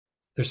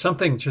there's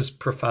something just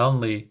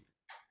profoundly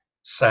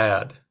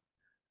sad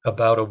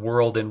about a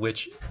world in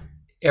which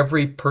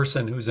every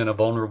person who's in a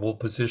vulnerable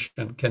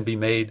position can be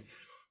made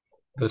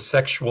the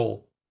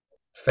sexual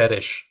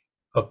fetish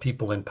of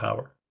people in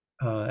power.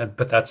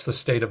 But that's the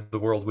state of the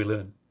world we live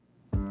in.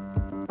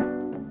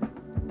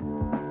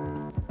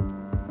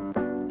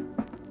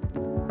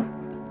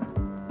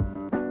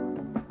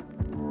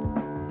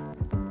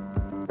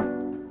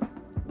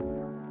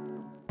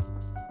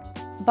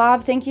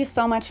 Bob, thank you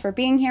so much for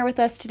being here with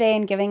us today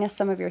and giving us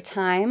some of your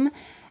time.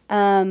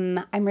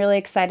 I'm really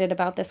excited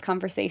about this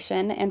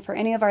conversation. And for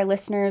any of our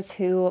listeners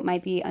who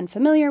might be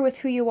unfamiliar with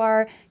who you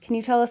are, can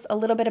you tell us a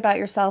little bit about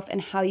yourself and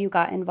how you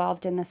got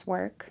involved in this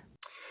work?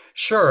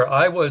 Sure.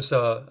 I was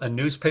a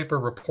newspaper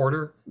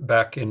reporter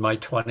back in my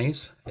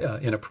 20s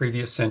in a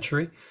previous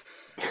century.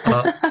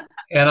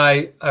 And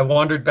I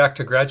wandered back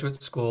to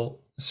graduate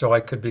school so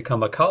I could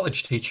become a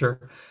college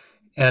teacher.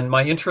 And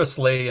my interest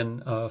lay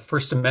in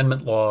First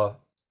Amendment law,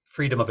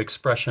 freedom of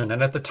expression.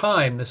 And at the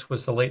time, this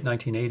was the late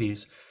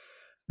 1980s,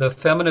 the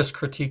feminist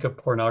critique of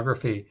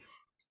pornography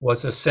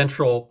was a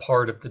central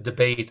part of the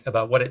debate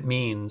about what it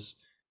means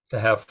to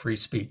have free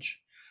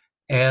speech.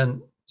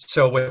 And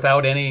so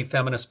without any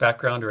feminist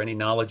background or any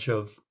knowledge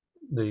of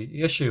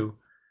the issue,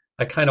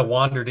 I kind of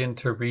wandered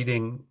into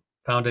reading,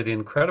 found it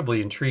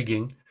incredibly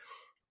intriguing,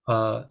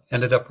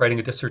 ended up writing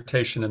a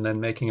dissertation and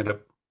then making it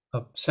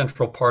a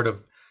central part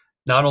of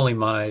not only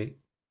my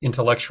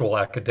intellectual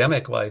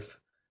academic life,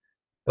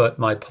 but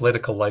my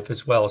political life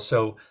as well.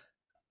 So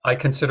I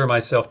consider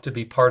myself to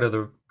be part of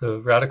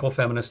the radical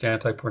feminist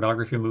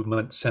anti-pornography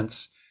movement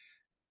since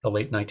the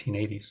late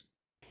 1980s.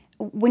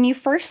 When you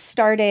first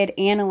started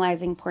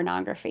analyzing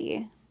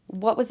pornography,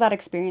 what was that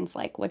experience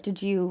like? What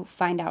did you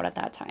find out at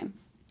that time?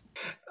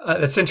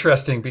 That's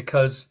interesting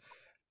because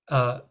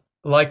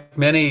like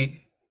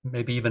many,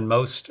 maybe even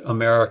most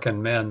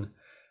American men,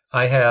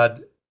 I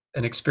had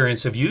an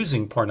experience of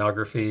using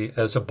pornography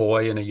as a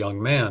boy and a young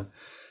man.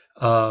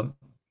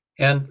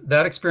 And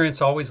that experience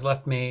always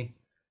left me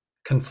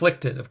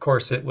conflicted. Of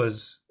course, it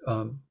was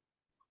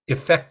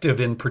effective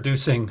in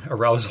producing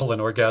arousal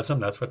and orgasm.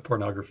 That's what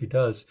pornography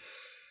does.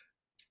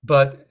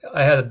 But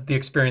I had the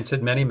experience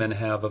that many men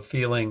have of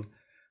feeling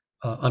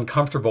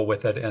uncomfortable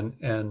with it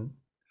and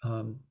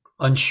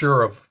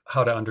unsure of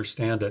how to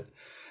understand it.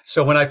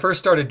 So when I first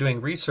started doing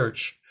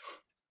research,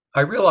 I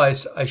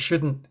realized I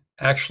shouldn't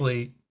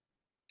actually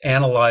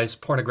analyze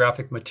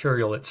pornographic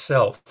material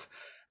itself.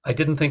 I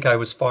didn't think I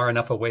was far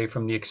enough away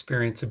from the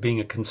experience of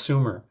being a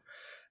consumer.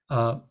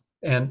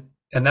 And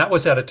that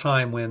was at a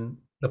time when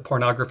the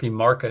pornography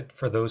market,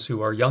 for those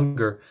who are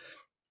younger,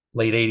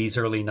 late 80s,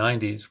 early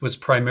 90s, was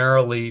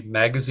primarily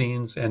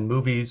magazines and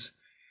movies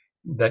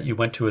that you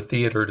went to a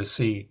theater to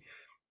see.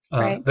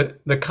 Right.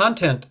 The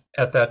content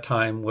at that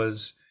time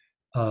was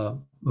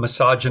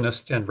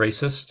misogynist and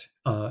racist,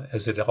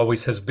 as it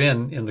always has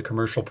been in the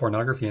commercial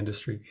pornography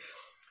industry.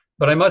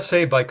 But I must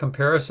say, by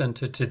comparison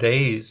to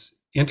today's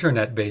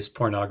internet-based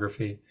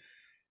pornography,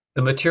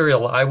 the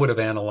material I would have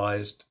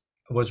analyzed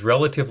was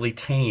relatively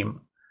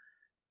tame.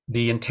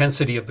 The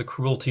intensity of the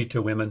cruelty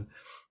to women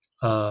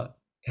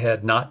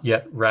had not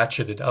yet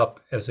ratcheted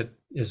up as it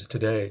is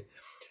today.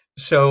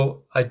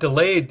 So I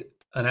delayed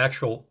an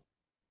actual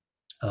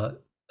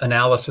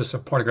analysis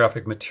of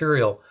pornographic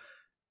material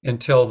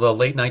until the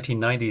late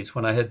 1990s,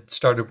 when I had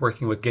started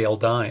working with Gail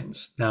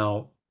Dines,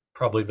 now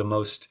probably the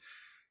most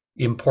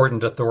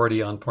important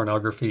authority on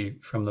pornography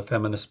from the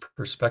feminist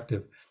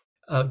perspective.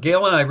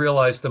 Gail and I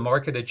realized the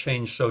market had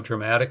changed so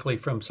dramatically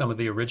from some of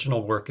the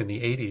original work in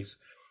the 80s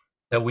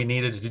that we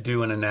needed to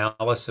do an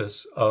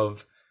analysis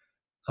of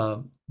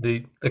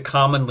the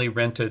commonly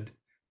rented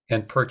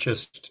and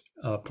purchased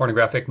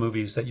pornographic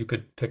movies that you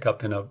could pick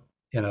up in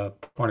a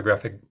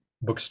pornographic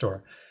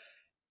bookstore.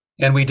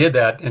 And we did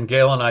that, and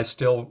Gail and I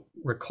still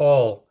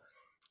recall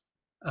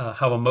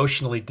how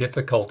emotionally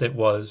difficult it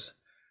was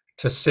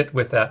to sit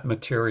with that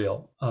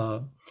material.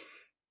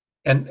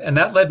 And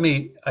that led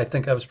me, I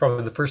think that was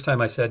probably the first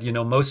time I said,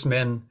 most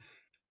men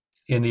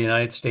in the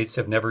United States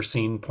have never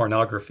seen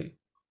pornography.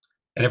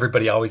 And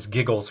everybody always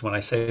giggles when I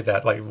say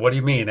that, like, what do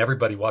you mean?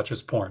 Everybody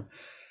watches porn.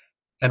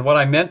 And what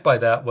I meant by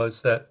that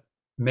was that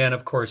men,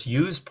 of course,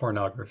 use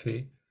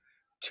pornography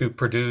to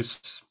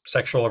produce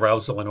sexual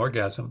arousal and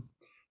orgasm.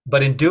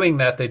 But in doing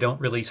that, they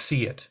don't really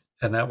see it.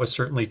 And that was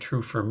certainly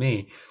true for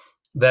me,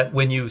 that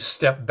when you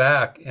step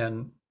back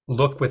and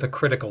look with a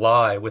critical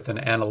eye, with an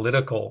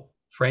analytical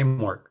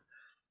framework,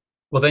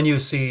 well, then you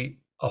see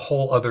a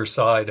whole other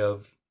side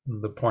of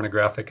the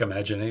pornographic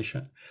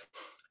imagination.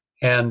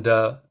 And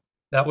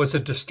that was a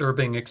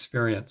disturbing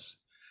experience.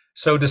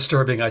 So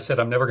disturbing, I said,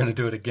 I'm never going to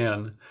do it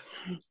again.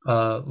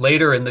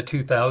 Later in the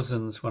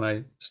 2000s, when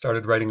I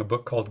started writing a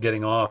book called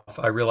Getting Off,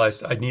 I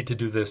realized I need to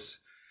do this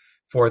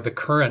for the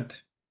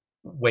current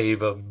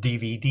wave of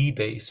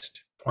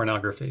DVD-based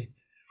pornography.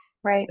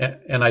 Right.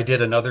 And I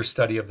did another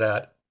study of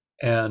that.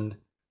 And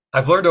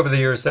I've learned over the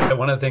years that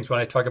one of the things when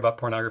I talk about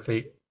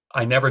pornography,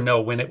 I never know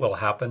when it will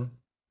happen,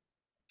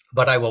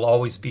 but I will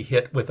always be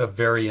hit with a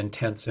very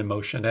intense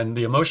emotion. And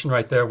the emotion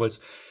right there was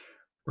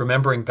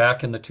remembering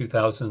back in the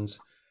 2000s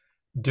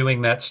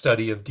doing that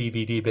study of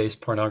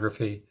DVD-based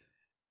pornography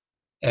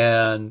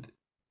and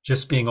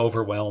just being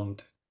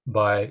overwhelmed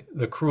by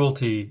the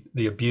cruelty,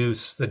 the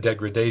abuse, the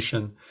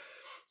degradation.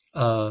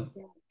 Uh,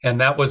 and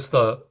that was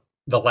the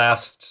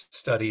last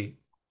study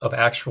of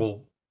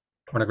actual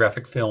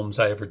pornographic films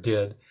I ever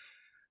did,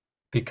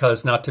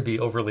 because not to be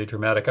overly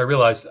dramatic, I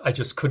realized I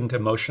just couldn't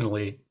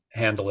emotionally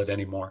handle it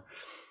anymore.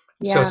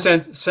 So Yeah.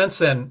 since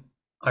then,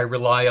 I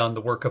rely on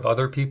the work of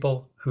other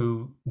people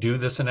who do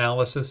this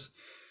analysis.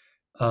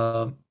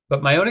 But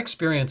my own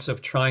experience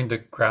of trying to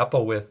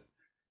grapple with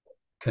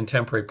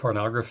contemporary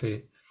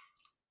pornography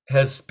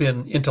has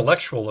been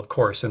intellectual, of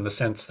course, in the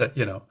sense that,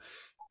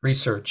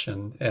 research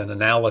and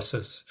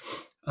analysis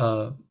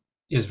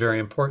is very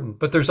important.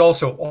 But there's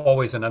also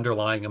always an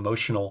underlying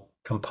emotional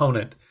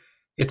component.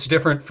 It's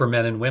different for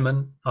men and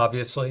women,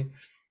 obviously.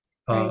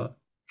 Right.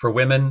 For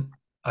women,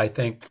 I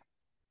think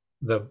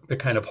the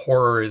kind of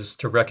horror is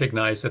to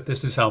recognize that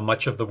this is how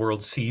much of the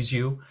world sees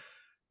you,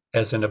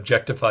 as an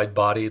objectified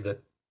body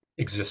that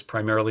exists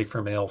primarily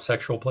for male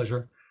sexual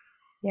pleasure.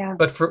 Yeah.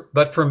 But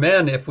for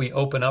men, if we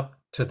open up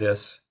to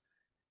this,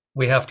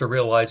 we have to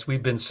realize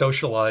we've been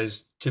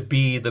socialized to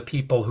be the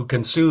people who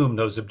consume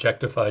those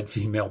objectified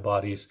female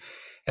bodies.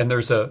 And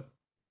there's a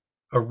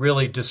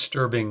really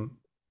disturbing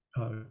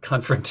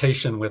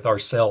confrontation with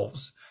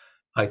ourselves,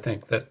 I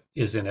think, that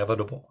is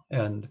inevitable.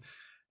 And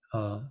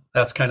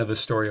that's kind of the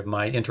story of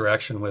my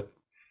interaction with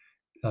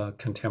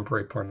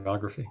contemporary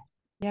pornography.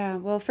 Yeah,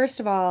 well, first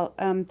of all,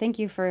 thank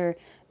you for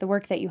the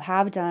work that you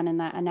have done in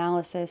that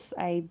analysis.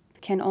 I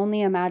can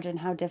only imagine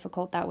how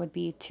difficult that would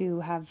be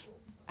to have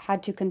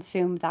had to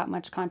consume that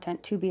much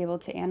content to be able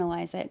to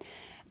analyze it.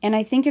 And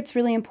I think it's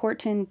really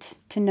important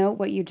to note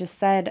what you just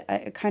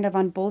said, kind of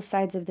on both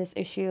sides of this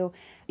issue.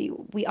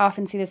 We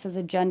often see this as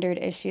a gendered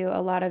issue.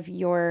 A lot of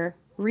your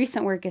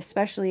recent work,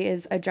 especially,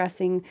 is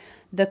addressing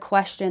the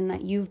question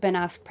that you've been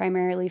asked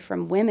primarily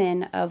from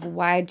women of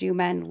why do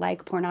men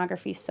like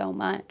pornography so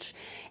much?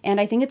 And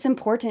I think it's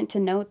important to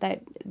note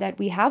that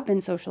we have been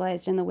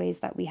socialized in the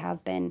ways that we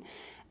have been.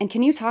 And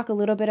can you talk a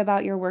little bit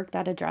about your work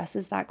that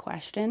addresses that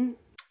question?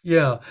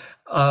 Yeah.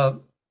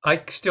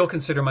 I still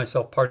consider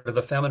myself part of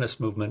the feminist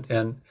movement.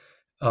 And,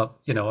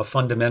 a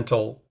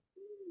fundamental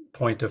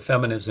point of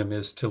feminism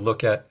is to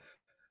look at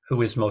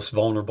who is most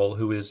vulnerable,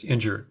 who is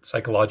injured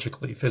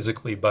psychologically,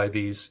 physically by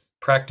these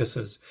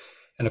practices.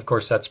 And of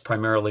course, that's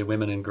primarily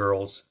women and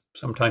girls,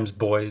 sometimes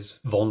boys,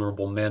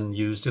 vulnerable men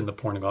used in the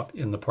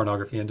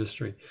pornography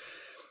industry.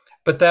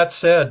 But that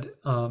said,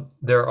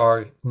 there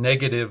are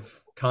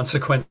negative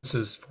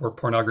consequences for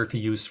pornography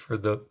use for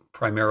the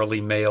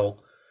primarily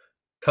male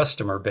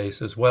customer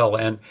base as well.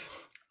 And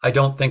I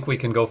don't think we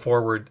can go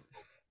forward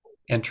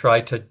and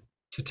try to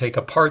take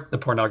apart the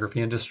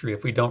pornography industry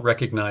if we don't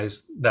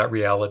recognize that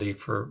reality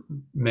for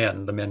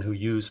men, the men who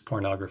use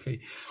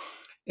pornography.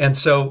 And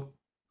so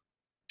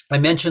I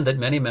mentioned that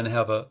many men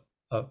have a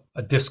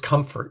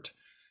discomfort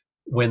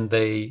when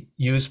they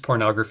use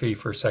pornography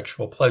for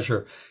sexual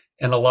pleasure.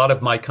 And a lot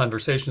of my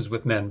conversations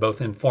with men, both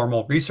in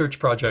formal research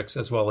projects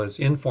as well as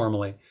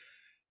informally,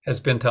 has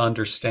been to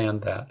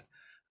understand that.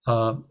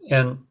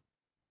 And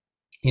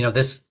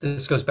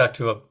this goes back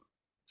to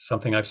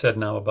something I've said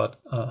now about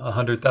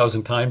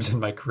 100,000 times in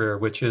my career,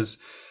 which is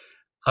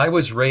I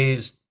was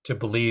raised to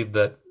believe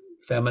that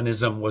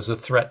feminism was a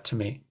threat to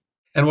me.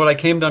 And what I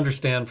came to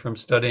understand from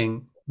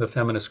studying the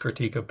feminist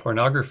critique of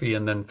pornography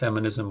and then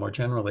feminism more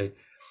generally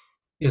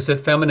is that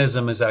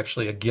feminism is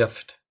actually a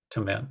gift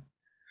to men,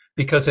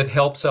 because it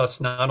helps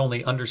us not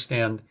only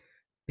understand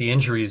the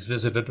injuries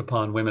visited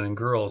upon women and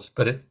girls,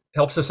 but it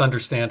helps us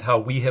understand how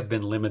we have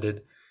been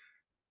limited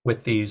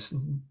with these,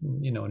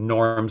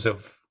 norms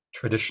of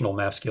traditional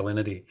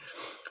masculinity.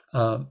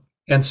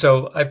 And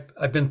so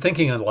I've been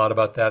thinking a lot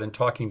about that and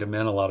talking to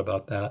men a lot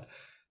about that.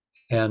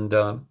 And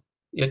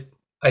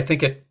I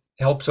think it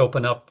helps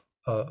open up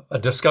a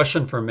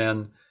discussion for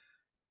men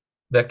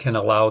that can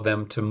allow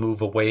them to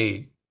move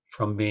away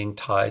from being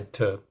tied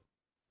to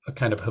a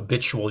kind of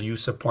habitual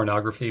use of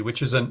pornography,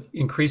 which is an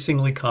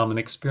increasingly common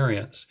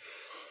experience.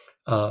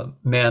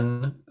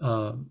 Men,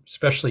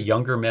 especially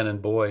younger men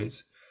and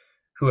boys,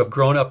 who have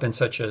grown up in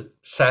such a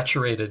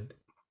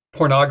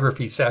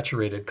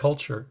pornography-saturated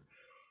culture,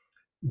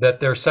 that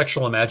their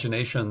sexual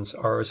imaginations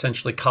are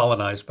essentially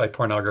colonized by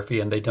pornography,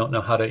 and they don't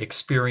know how to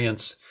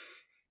experience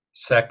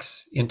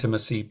sex,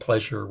 intimacy,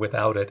 pleasure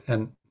without it.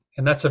 And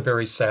that's a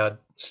very sad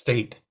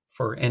state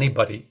for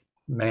anybody,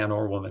 man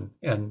or woman.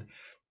 And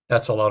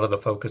that's a lot of the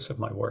focus of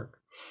my work.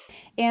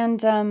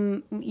 And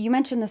you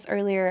mentioned this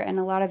earlier, and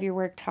a lot of your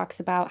work talks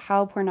about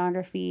how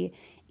pornography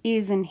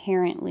is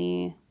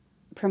inherently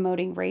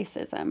promoting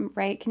racism,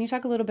 right? Can you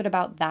talk a little bit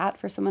about that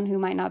for someone who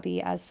might not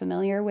be as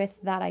familiar with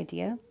that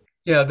idea?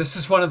 Yeah, this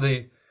is one of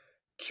the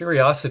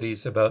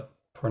curiosities about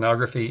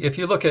pornography. If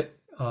you look at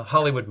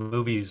Hollywood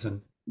movies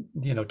and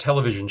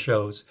television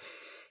shows,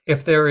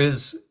 if there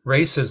is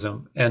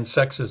racism and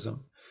sexism,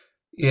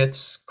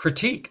 it's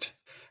critiqued.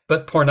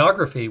 But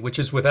pornography, which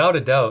is without a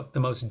doubt the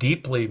most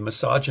deeply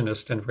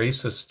misogynist and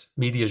racist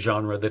media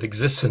genre that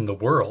exists in the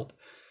world,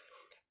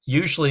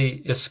 usually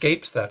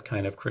escapes that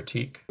kind of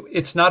critique.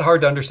 It's not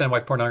hard to understand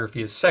why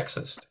pornography is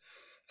sexist.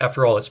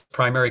 After all, its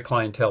primary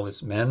clientele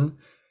is men,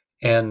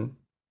 and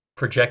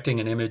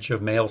projecting an image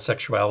of male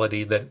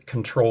sexuality that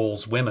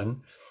controls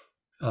women.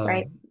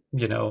 Right.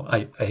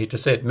 I hate to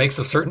say it, makes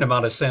a certain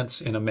amount of sense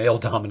in a male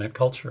dominant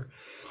culture.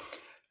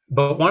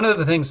 But one of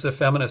the things the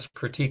feminist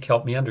critique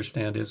helped me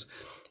understand is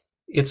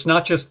it's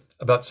not just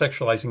about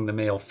sexualizing the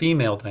male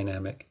female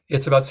dynamic,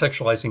 it's about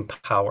sexualizing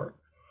power.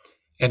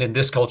 And in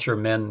this culture,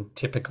 men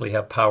typically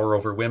have power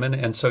over women.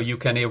 And so you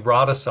can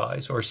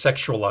eroticize or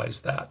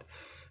sexualize that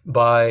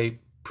by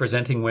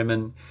presenting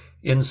women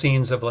in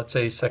scenes of, let's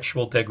say,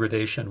 sexual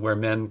degradation, where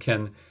men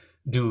can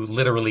do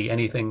literally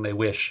anything they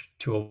wish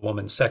to a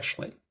woman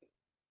sexually.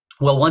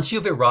 Well, once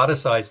you've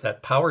eroticized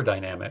that power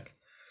dynamic,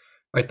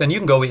 right, then you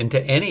can go into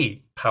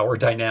any power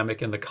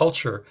dynamic in the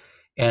culture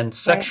and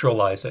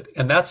sexualize it.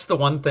 And that's the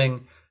one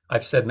thing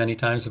I've said many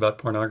times about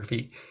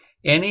pornography.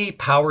 Any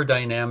power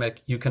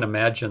dynamic you can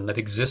imagine that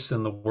exists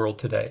in the world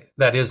today,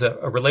 that is a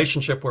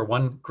relationship where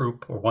one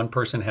group or one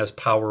person has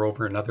power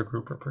over another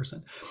group or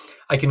person,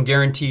 I can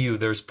guarantee you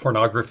there's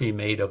pornography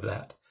made of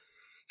that.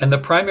 And the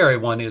primary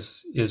one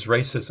is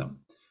racism.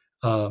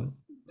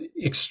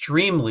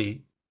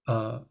 Extremely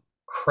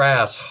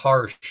crass,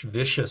 harsh,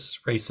 vicious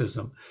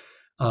racism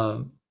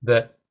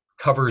that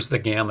covers the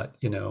gamut,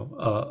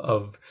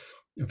 of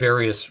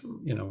various,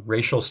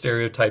 racial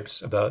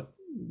stereotypes about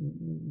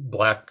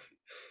Black,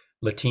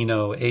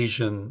 Latino,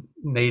 Asian,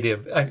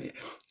 Native,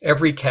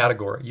 every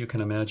category you can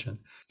imagine.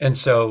 And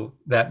so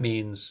that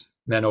means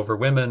men over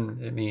women.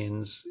 It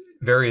means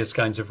various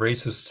kinds of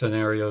racist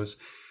scenarios,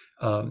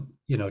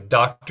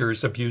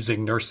 doctors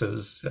abusing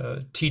nurses,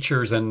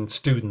 teachers and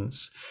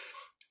students,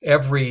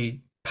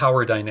 every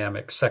power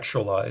dynamic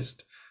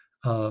sexualized.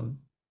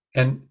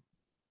 And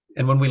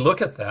when we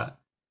look at that,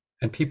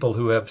 and people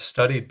who have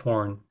studied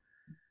porn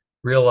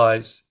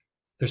realize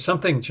there's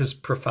something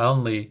just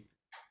profoundly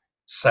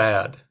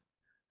sad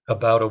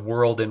about a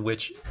world in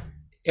which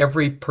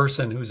every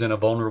person who's in a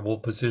vulnerable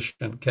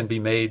position can be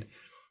made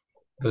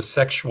the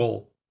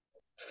sexual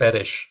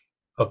fetish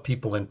of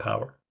people in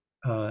power.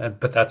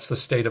 But that's the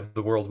state of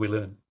the world we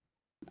live in.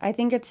 I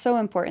think it's so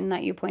important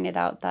that you pointed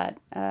out that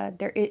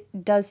it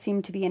does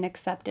seem to be an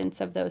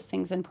acceptance of those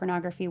things in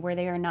pornography where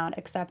they are not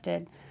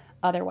accepted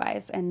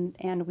otherwise,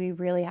 and we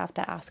really have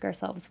to ask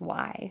ourselves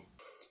why.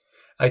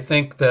 I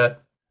think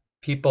that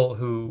people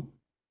who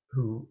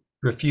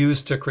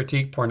refuse to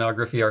critique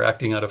pornography are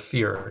acting out of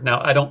fear.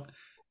 Now, I don't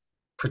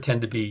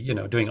pretend to be,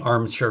 doing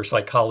armchair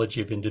psychology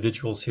of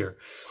individuals here,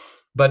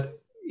 but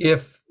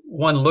if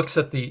one looks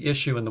at the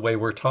issue in the way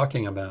we're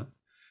talking about,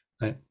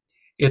 right,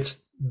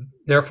 it's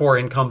therefore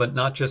incumbent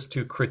not just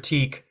to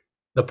critique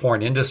the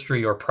porn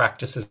industry or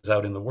practices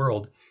out in the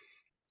world.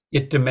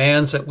 It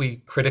demands that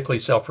we critically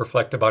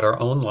self-reflect about our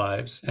own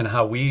lives and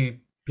how we've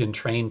been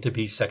trained to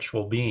be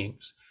sexual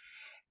beings.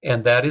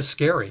 And that is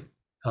scary.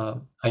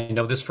 I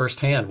know this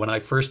firsthand. When I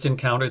first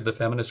encountered the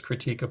feminist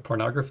critique of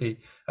pornography,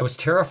 I was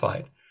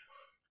terrified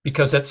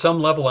because at some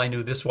level I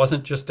knew this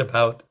wasn't just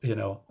about,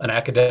 an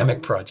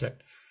academic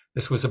project.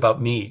 This was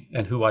about me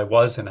and who I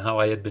was and how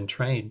I had been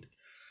trained.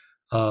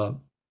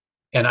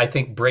 And I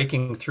think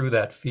breaking through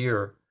that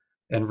fear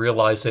and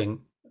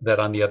realizing that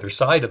on the other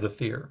side of the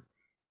fear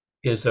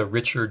is a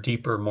richer,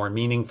 deeper, more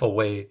meaningful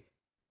way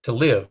to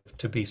live,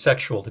 to be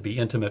sexual, to be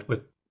intimate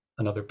with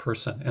another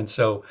person. And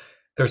so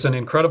there's an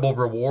incredible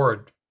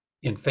reward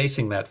in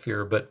facing that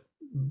fear. But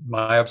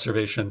my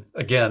observation,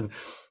 again,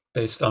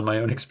 based on my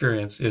own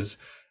experience, is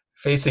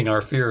facing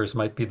our fears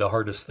might be the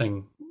hardest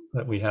thing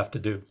that we have to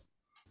do.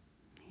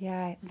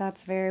 Yeah,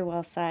 that's very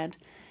well said.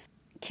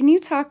 Can you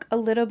talk a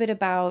little bit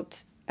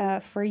about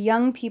for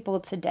young people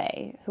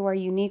today who are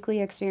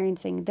uniquely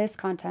experiencing this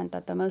content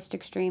that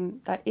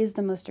is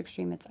the most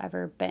extreme it's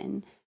ever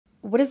been?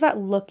 What is that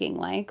looking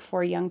like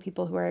for young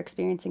people who are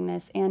experiencing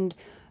this? And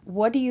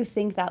what do you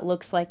think that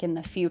looks like in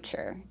the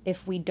future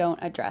if we don't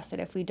address it,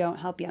 if we don't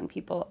help young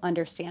people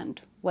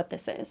understand what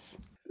this is?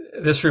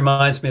 This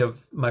reminds me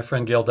of my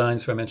friend Gail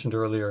Dines, who I mentioned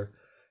earlier,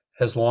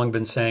 has long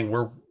been saying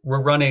we're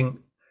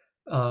running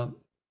the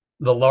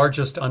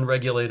largest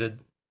unregulated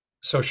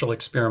social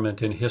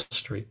experiment in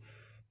history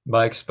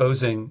by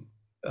exposing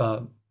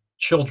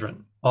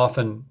children,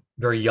 often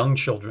very young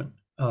children,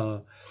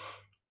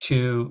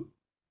 to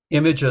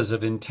images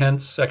of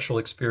intense sexual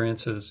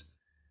experiences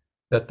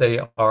that they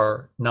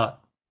are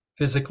not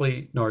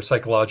physically nor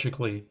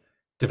psychologically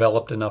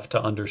developed enough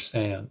to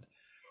understand.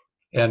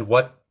 And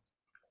what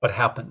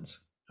happens?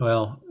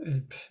 Well,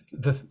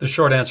 the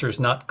short answer is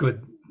not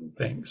good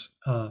things.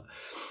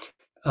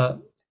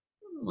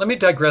 Let me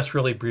digress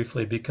really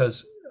briefly,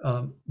 because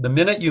the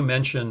minute you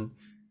mention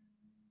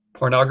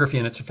pornography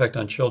and its effect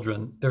on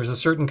children, there's a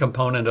certain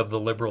component of the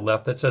liberal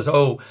left that says,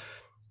 "Oh,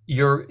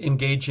 you're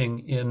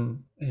engaging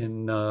in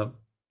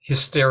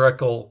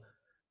hysterical,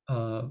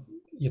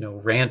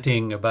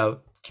 ranting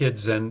about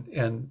kids,"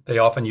 and they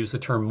often use the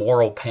term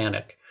moral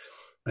panic,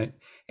 right?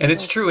 And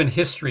it's true in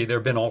history, there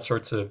have been all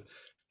sorts of,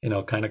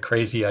 kind of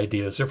crazy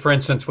ideas. So for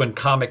instance, when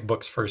comic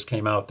books first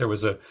came out, there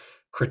was a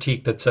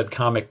critique that said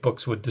comic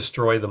books would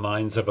destroy the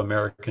minds of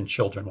American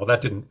children. Well,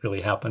 that didn't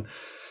really happen.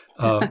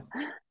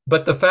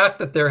 But the fact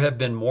that there have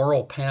been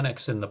moral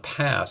panics in the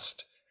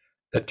past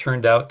that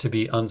turned out to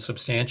be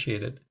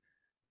unsubstantiated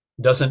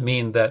doesn't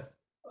mean that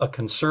a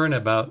concern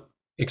about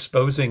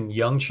exposing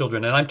young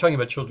children, and I'm talking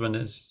about children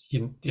as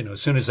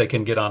as soon as they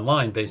can get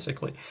online,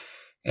 basically,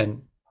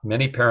 and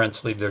many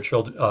parents leave their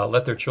children,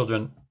 let their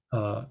children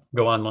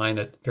go online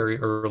at very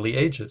early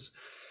ages.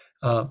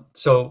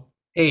 So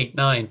 8,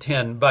 9,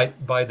 10,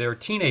 by their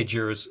teenage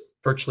years,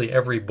 virtually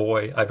every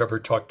boy I've ever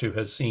talked to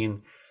has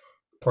seen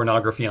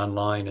pornography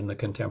online in the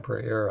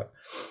contemporary era.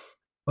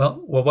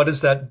 Well, what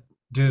does that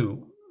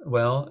do?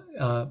 Well,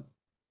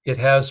 it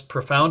has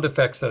profound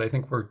effects that I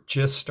think we're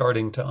just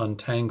starting to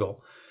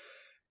untangle.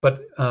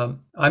 But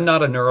I'm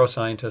not a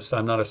neuroscientist,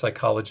 I'm not a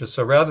psychologist.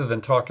 So rather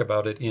than talk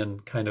about it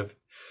in kind of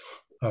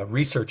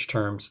research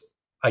terms,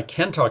 I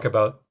can talk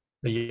about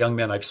the young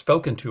men I've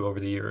spoken to over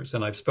the years,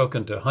 and I've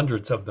spoken to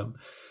hundreds of them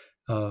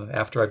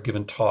after I've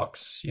given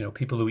talks,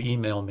 people who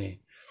email me.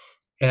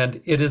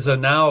 And it is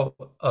now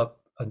a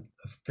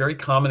very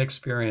common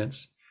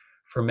experience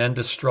for men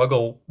to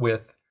struggle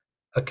with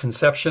a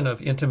conception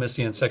of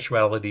intimacy and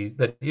sexuality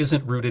that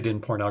isn't rooted in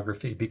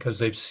pornography because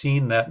they've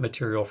seen that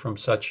material from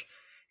such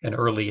an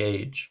early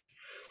age.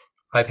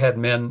 I've had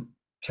men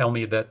tell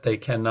me that they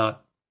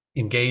cannot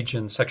engage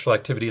in sexual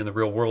activity in the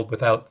real world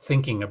without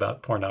thinking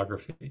about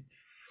pornography.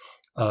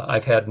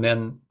 I've had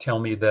men tell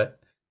me that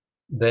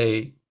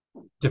they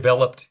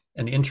developed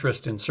an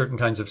interest in certain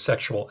kinds of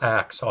sexual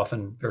acts,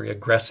 often very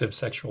aggressive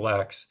sexual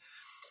acts,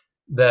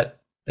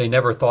 that they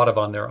never thought of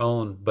on their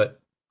own,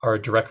 but are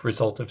a direct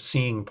result of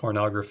seeing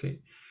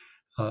pornography.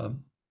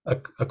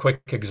 A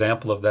quick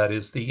example of that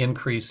is the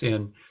increase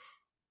in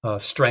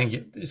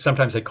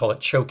sometimes they call it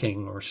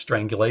choking or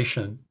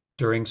strangulation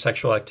during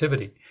sexual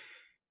activity,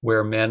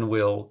 where men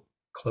will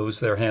close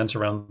their hands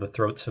around the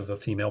throats of a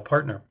female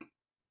partner.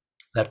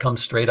 That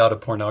comes straight out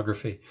of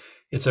pornography.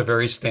 It's a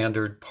very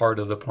standard part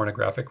of the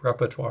pornographic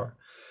repertoire.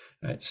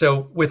 Right?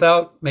 So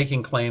without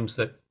making claims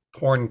that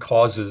porn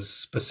causes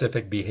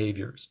specific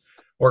behaviors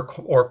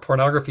or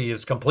pornography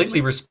is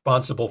completely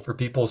responsible for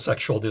people's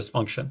sexual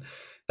dysfunction,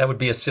 that would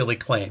be a silly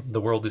claim.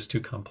 The world is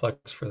too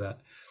complex for that.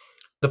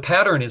 The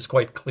pattern is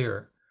quite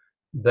clear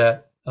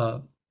that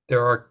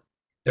there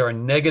are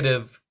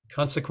negative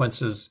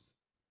consequences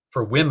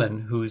for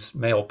women whose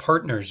male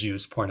partners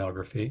use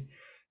pornography,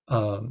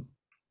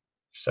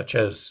 such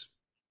as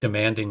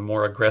demanding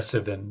more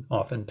aggressive and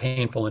often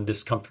painful and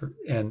discomfort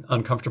and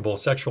uncomfortable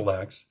sexual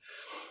acts.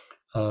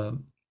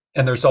 And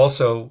there's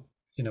also,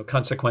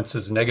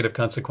 consequences, negative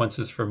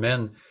consequences for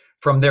men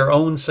from their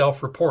own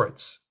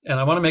self-reports. And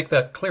I want to make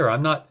that clear.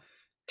 I'm not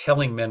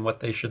telling men what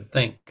they should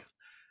think.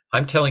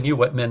 I'm telling you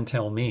what men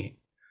tell me.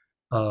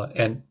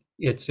 And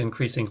it's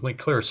increasingly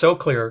clear, so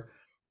clear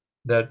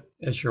that,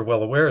 as you're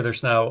well aware,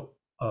 there's now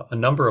a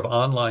number of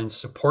online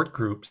support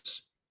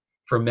groups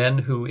for men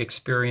who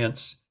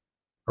experience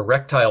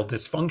erectile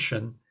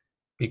dysfunction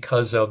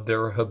because of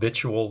their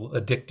habitual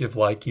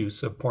addictive-like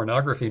use of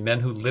pornography, men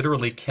who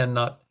literally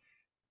cannot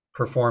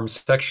perform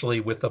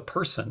sexually with a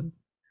person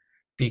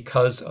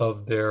because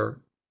of their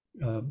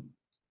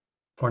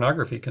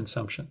pornography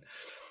consumption.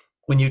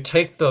 When you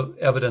take the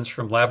evidence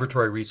from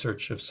laboratory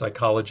research of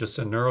psychologists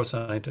and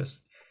neuroscientists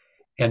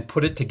and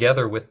put it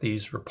together with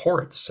these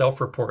reports,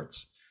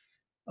 self-reports,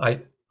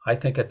 I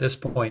think at this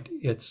point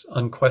it's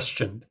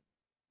unquestioned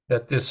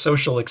that this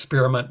social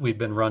experiment we've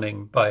been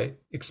running by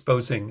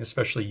exposing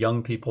especially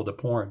young people to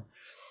porn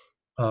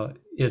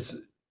is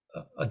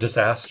a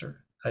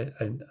disaster.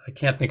 I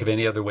can't think of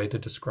any other way to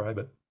describe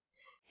it.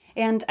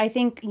 And I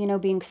think,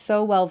 being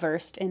so well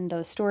versed in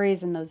those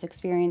stories and those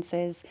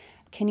experiences,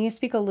 can you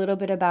speak a little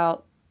bit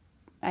about,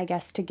 I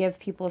guess, to give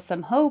people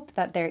some hope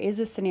that there is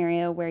a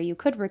scenario where you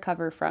could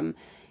recover from,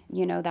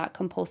 that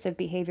compulsive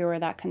behavior or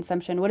that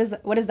consumption? What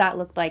does that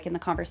look like in the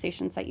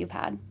conversations that you've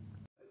had?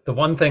 The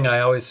one thing I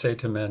always say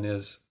to men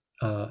is,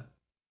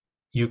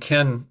 you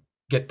can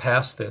get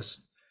past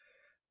this,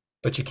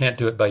 but you can't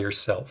do it by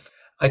yourself.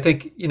 I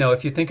think,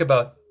 if you think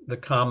about the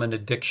common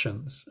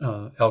addictions,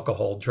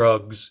 alcohol,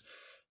 drugs,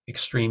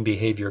 extreme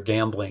behavior,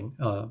 gambling,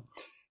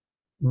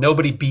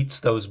 nobody beats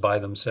those by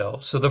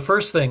themselves. So the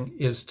first thing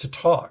is to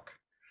talk.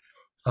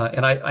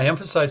 And I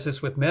emphasize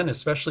this with men,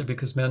 especially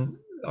because men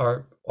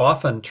are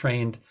often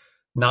trained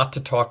not to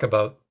talk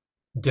about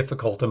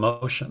difficult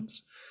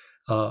emotions,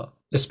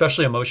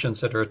 especially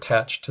emotions that are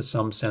attached to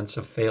some sense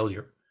of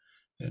failure.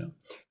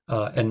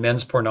 And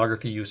men's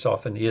pornography use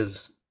often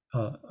is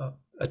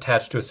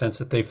attached to a sense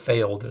that they've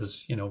failed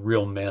as,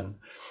 real men.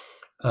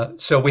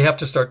 So we have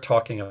to start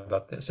talking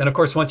about this. And of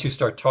course, once you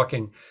start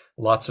talking,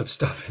 lots of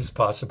stuff is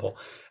possible.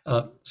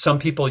 Some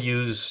people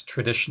use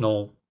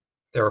traditional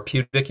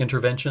therapeutic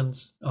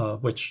interventions,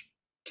 which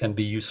can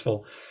be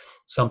useful.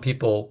 Some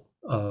people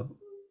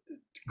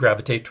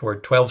gravitate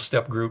toward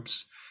 12-step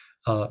groups.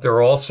 There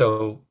are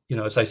also,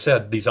 as I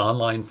said, these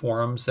online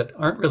forums that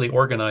aren't really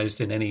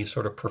organized in any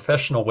sort of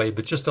professional way,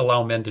 but just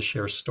allow men to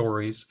share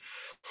stories.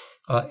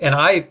 And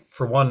I,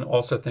 for one,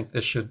 also think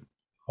this should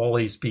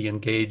always be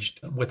engaged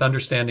with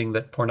understanding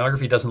that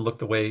pornography doesn't look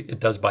the way it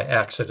does by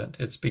accident.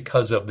 It's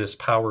because of this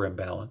power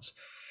imbalance.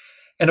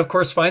 And of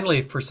course,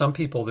 finally, for some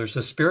people, there's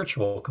a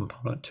spiritual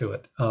component to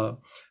it.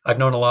 I've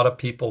known a lot of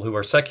people who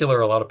are secular,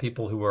 a lot of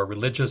people who are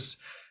religious,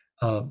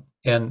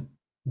 and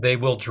they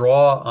will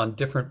draw on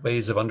different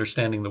ways of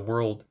understanding the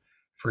world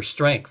for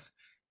strength.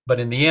 But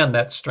in the end,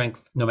 that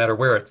strength, no matter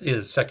where it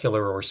is,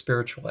 secular or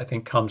spiritual, I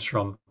think comes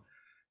from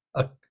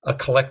a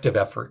collective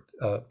effort,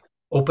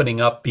 opening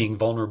up, being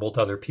vulnerable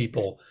to other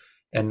people,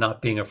 and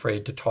not being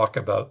afraid to talk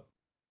about,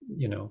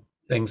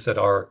 things that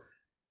are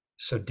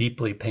so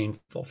deeply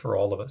painful for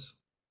all of us.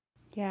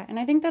 Yeah, and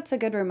I think that's a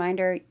good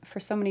reminder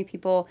for so many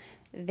people.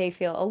 They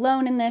feel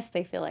alone in this.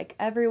 They feel like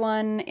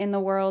everyone in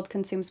the world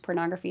consumes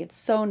pornography. It's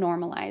so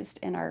normalized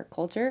in our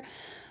culture.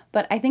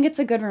 But I think it's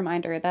a good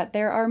reminder that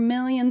there are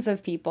millions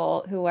of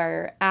people who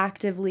are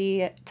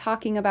actively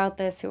talking about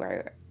this, who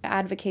are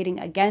advocating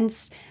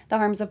against the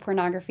harms of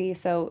pornography.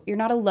 So you're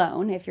not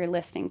alone if you're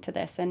listening to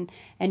this and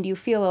you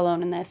feel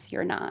alone in this,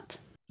 you're not.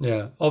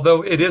 Yeah.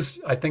 Although it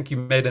is, I think you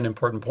made an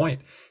important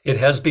point. It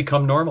has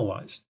become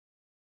normalized.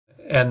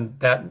 And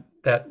that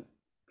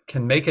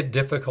can make it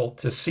difficult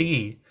to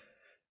see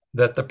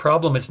that the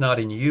problem is not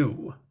in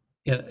you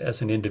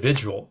as an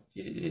individual.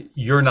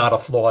 You're not a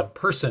flawed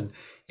person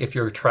if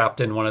you're trapped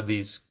in one of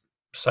these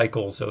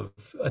cycles of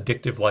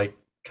addictive like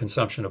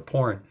consumption of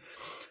porn.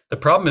 The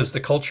problem is the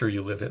culture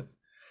you live in.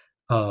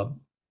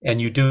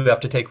 And you do have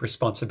to take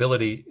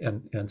responsibility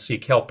and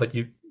seek help, but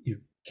you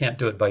can't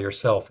do it by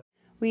yourself.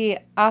 We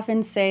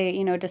often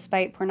say,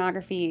 despite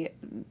pornography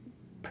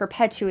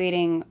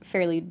perpetuating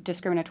fairly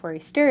discriminatory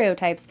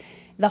stereotypes,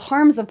 the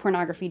harms of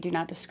pornography do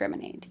not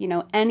discriminate.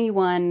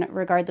 Anyone,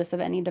 regardless of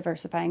any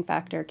diversifying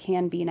factor,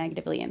 can be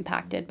negatively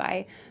impacted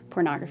by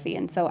pornography.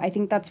 And so I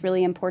think that's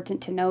really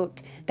important to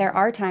note. There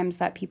are times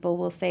that people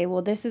will say,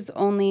 well, this is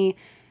only,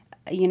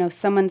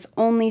 someone's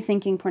only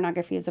thinking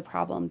pornography is a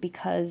problem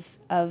because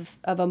of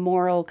a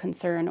moral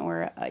concern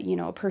or,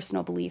 a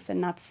personal belief.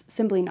 And that's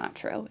simply not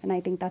true. And I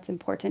think that's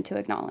important to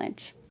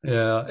acknowledge.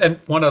 Yeah.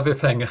 And one other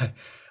thing,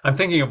 I'm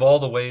thinking of all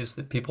the ways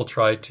that people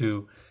try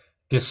to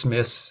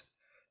dismiss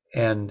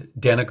and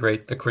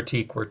denigrate the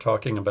critique we're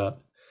talking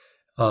about.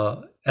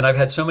 And I've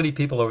had so many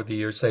people over the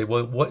years say,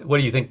 well, what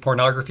do you think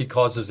pornography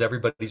causes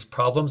everybody's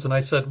problems? And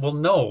I said, well,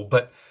 no,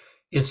 but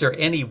is there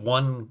any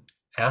one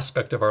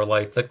aspect of our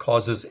life that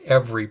causes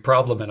every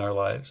problem in our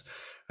lives?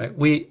 Right?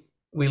 We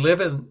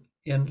live in,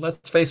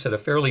 let's face it, a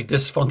fairly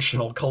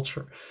dysfunctional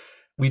culture.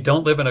 We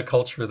don't live in a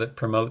culture that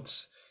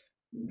promotes,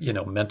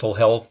 mental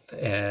health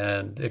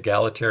and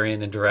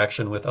egalitarian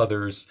interaction with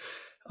others.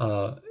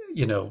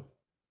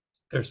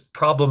 There's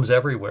problems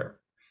everywhere.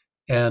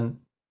 And,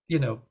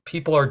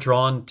 people are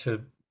drawn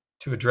to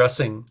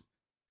addressing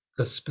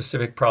the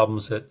specific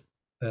problems that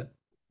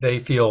they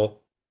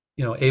feel,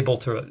 able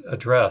to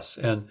address.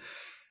 And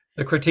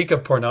the critique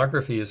of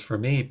pornography is, for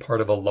me, part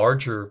of a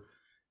larger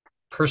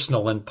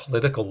personal and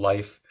political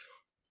life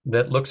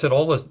that looks at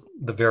all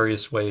the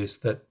various ways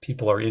that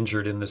people are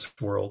injured in this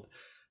world.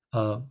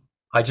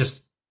 I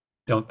just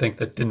don't think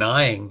that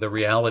denying the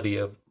reality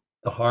of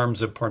the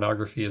harms of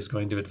pornography is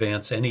going to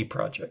advance any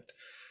project.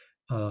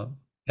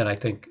 And I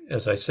think,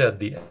 as I said,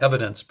 the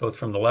evidence, both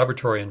from the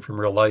laboratory and from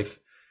real life,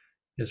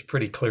 is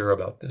pretty clear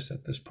about this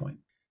at this point.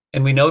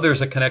 And we know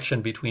there's a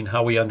connection between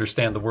how we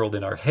understand the world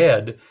in our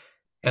head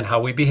and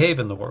how we behave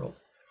in the world.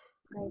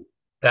 Right.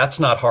 That's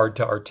not hard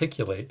to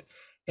articulate.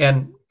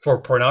 And for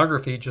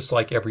pornography, just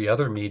like every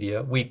other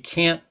media, we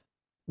can't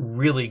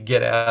really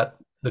get at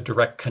the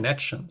direct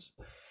connections.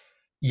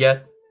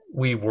 Yet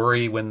we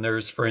worry when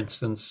there's, for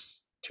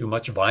instance, too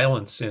much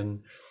violence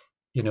in,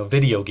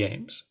 video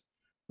games.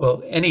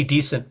 Well, any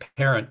decent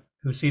parent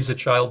who sees a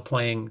child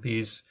playing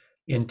these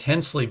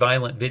intensely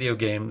violent video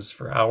games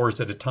for hours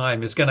at a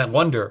time is going to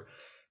wonder,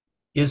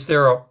 is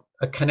there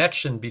a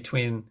connection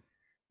between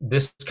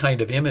this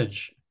kind of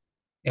image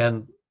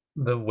and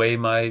the way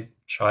my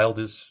child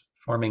is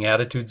forming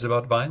attitudes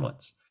about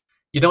violence?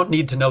 You don't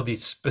need to know the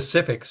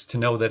specifics to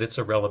know that it's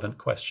a relevant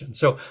question.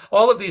 So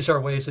all of these are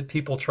ways that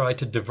people try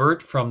to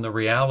divert from the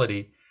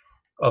reality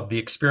of the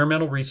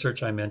experimental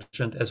research I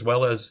mentioned, as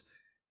well as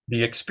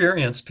the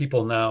experience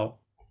people now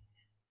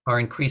are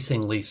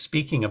increasingly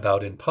speaking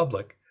about in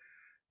public,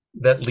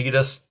 that lead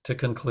us to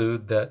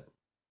conclude that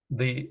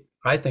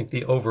I think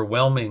the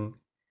overwhelming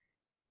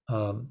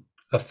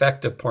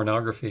effect of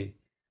pornography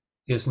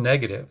is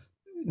negative.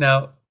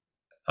 Now,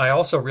 I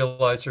also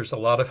realize there's a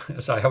lot of,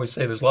 as I always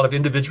say, there's a lot of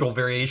individual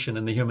variation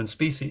in the human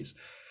species.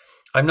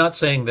 I'm not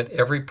saying that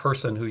every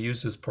person who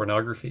uses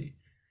pornography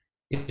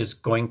is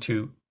going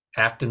to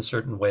act in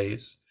certain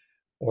ways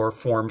or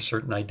form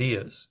certain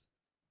ideas,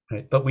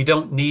 right? But we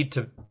don't need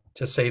to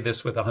say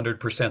this with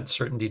 100%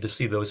 certainty to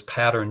see those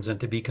patterns and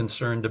to be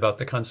concerned about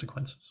the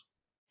consequences.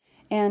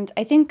 And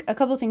I think a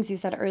couple of things you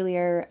said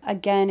earlier,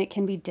 again, it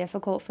can be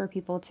difficult for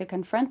people to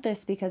confront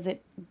this because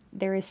it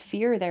there is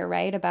fear there,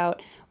 right?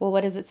 About, well,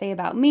 what does it say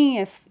about me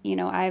if,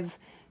 I've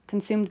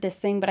consumed this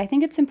thing? But I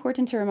think it's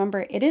important to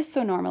remember it is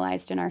so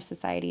normalized in our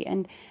society.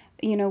 And,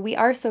 we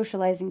are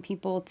socializing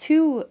people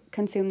to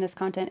consume this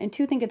content and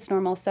to think it's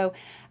normal. So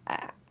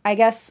I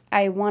guess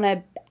I want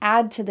to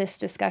add to this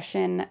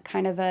discussion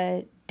kind of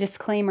a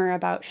disclaimer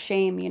about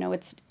shame.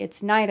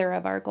 It's neither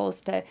of our goals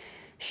to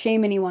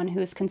shame anyone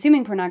who's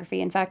consuming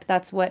pornography. In fact,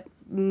 that's what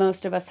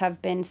most of us have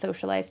been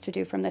socialized to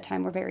do from the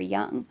time we're very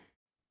young.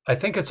 I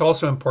think it's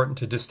also important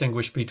to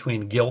distinguish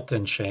between guilt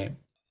and shame.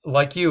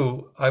 Like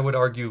you, I would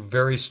argue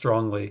very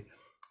strongly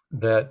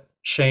that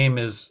shame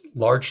is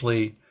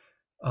largely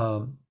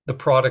the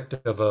product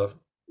of a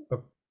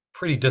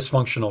pretty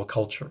dysfunctional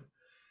culture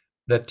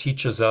that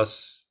teaches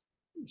us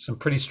some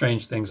pretty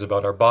strange things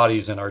about our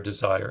bodies and our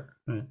desire.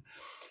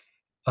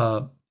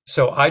 Right?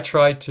 So I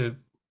try to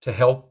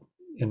help,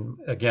 in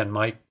again,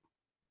 my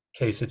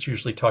case, it's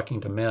usually talking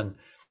to men,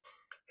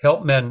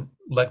 help men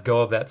let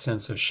go of that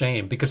sense of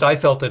shame, because I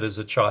felt it as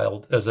a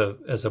child, as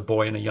a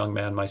boy and a young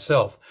man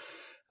myself.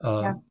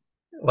 Yeah.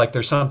 Like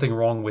there's something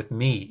wrong with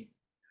me.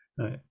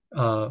 Right?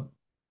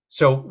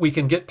 So we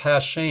can get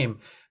past shame,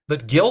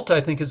 but guilt,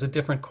 I think, is a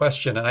different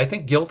question. And I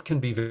think guilt can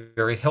be very,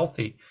 very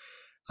healthy.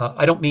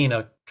 I don't mean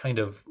a kind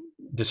of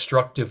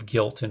destructive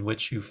guilt in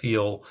which you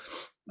feel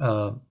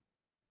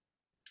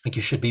like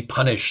you should be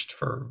punished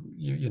for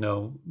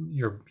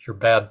your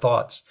bad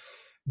thoughts.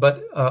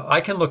 But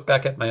I can look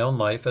back at my own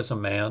life as a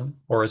man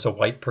or as a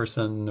white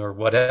person or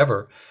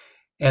whatever,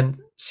 and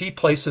see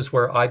places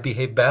where I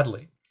behave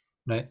badly.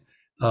 Right?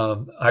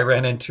 I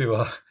ran into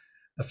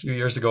a few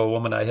years ago a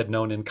woman I had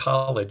known in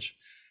college,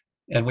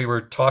 and we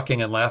were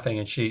talking and laughing,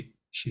 and she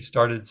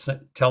started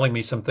telling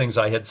me some things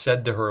I had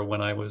said to her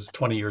when I was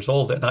 20 years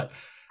old, and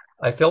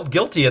I felt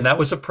guilty, and that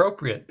was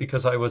appropriate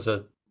because I was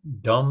a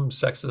dumb,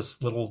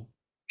 sexist little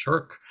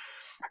jerk.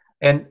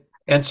 And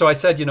so I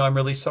said, I'm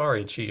really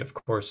sorry. And she, of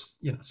course,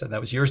 said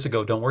that was years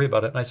ago. Don't worry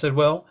about it. And I said,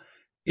 well,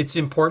 it's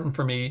important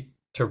for me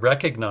to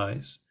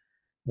recognize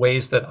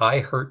ways that I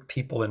hurt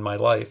people in my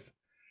life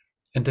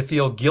and to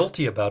feel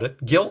guilty about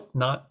it. Guilt,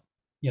 not,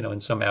 in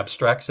some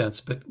abstract sense,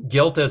 but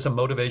guilt as a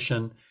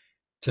motivation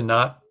to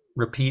not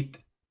repeat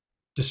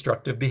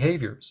destructive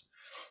behaviors.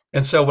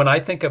 And so when I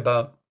think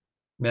about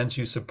men's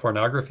use of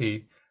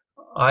pornography,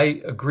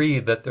 I agree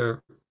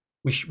that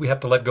we have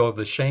to let go of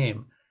the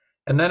shame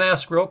and then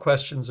ask real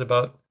questions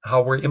about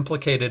how we're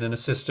implicated in a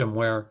system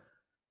where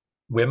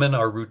women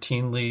are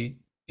routinely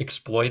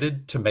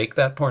exploited to make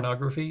that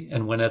pornography.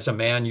 And when, as a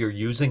man, you're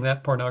using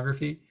that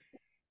pornography,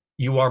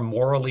 you are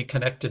morally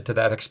connected to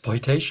that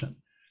exploitation.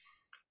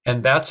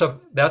 And that's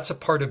a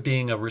part of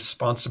being a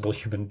responsible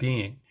human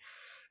being.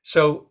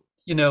 So,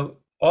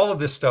 all of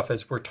this stuff,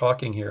 as we're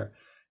talking here,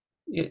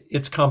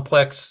 it's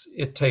complex.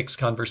 It takes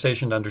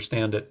conversation to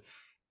understand it.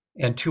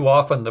 And too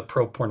often the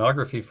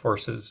pro-pornography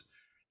forces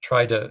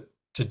try to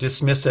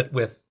dismiss it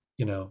with,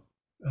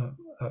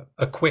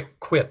 a quick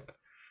quip.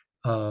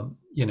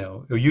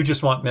 You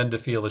just want men to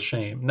feel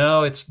ashamed.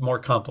 No, it's more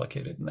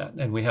complicated than that.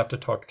 And we have to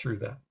talk through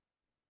that.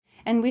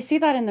 And we see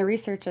that in the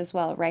research as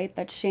well, right?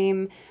 That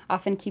shame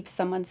often keeps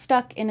someone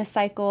stuck in a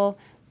cycle,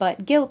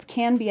 but guilt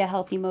can be a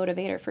healthy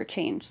motivator for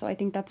change. So I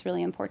think that's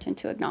really important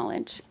to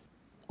acknowledge.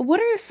 What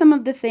are some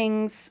of the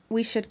things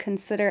we should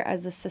consider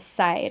as a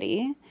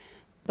society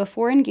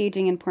before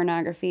engaging in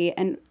pornography,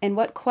 and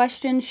what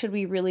questions should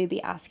we really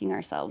be asking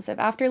ourselves? If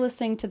after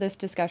listening to this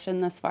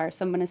discussion thus far,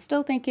 someone is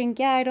still thinking,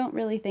 yeah, I don't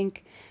really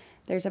think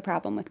there's a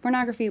problem with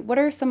pornography, what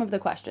are some of the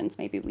questions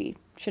maybe we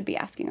should be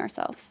asking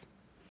ourselves?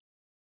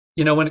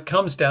 When it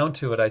comes down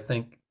to it, I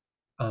think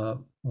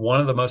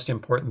one of the most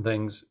important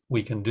things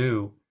we can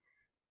do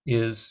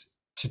is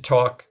to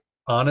talk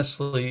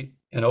honestly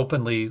and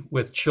openly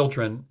with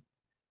children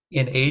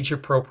in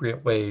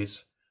age-appropriate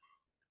ways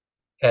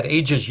at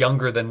ages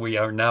younger than we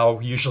are now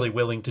usually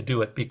willing to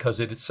do it because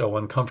it is so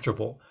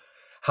uncomfortable.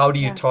 How do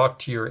you talk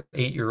to your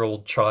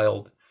 8-year-old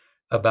child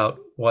about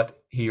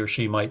what he or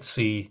she might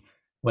see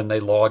when they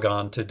log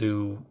on to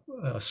do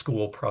a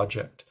school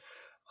project?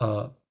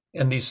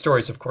 And these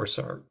stories, of course,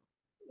 are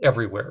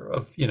everywhere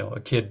of, a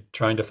kid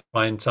trying to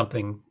find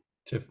something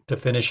to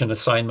finish an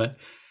assignment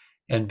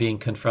and being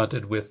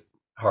confronted with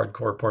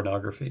hardcore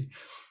pornography.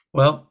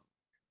 Well,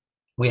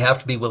 we have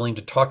to be willing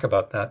to talk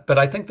about that. But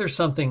I think there's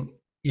something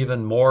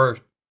even more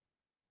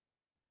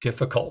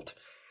difficult.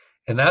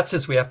 And that's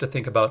as we have to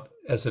think about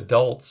as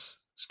adults,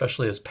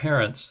 especially as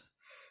parents,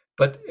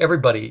 but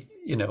everybody,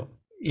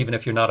 even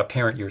if you're not a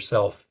parent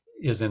yourself,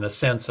 is in a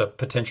sense a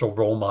potential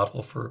role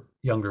model for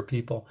younger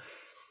people,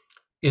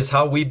 is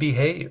how we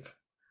behave.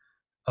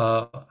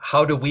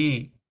 How do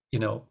we,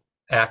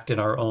 act in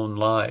our own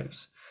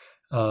lives?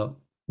 The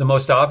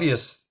most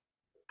obvious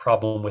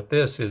problem with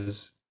this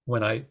is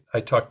when I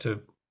talk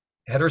to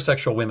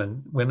heterosexual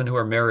women who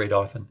are married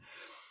often,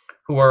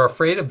 who are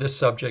afraid of this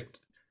subject,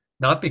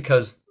 not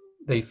because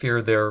they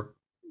fear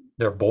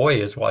their boy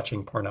is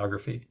watching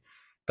pornography,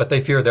 but they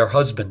fear their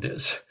husband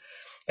is.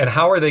 And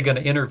how are they going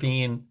to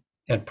intervene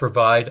and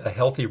provide a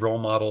healthy role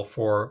model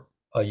for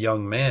a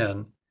young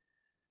man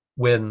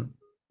when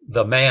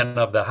the man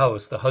of the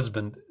house, the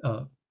husband,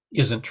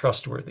 isn't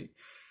trustworthy.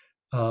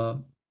 Uh,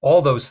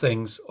 all those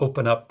things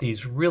open up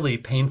these really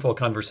painful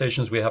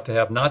conversations we have to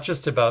have, not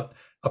just about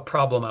a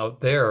problem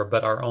out there,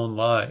 but our own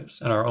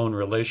lives and our own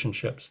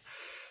relationships.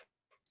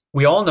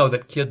 We all know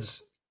that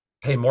kids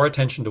pay more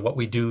attention to what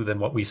we do than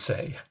what we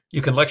say.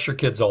 You can lecture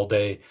kids all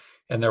day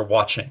and they're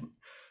watching.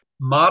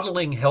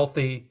 Modeling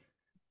healthy,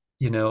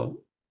 you know,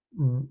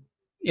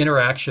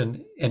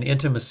 interaction and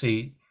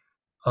intimacy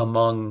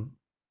among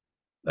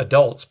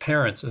adults,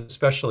 parents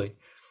especially,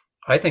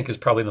 I think is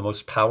probably the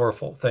most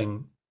powerful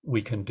thing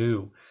we can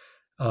do.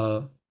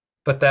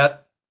 But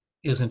that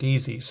isn't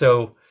easy.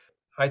 So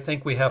I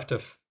think we have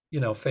to,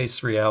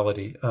 face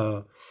reality.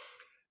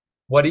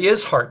 What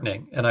is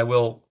heartening, and I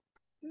will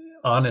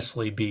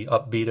honestly be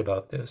upbeat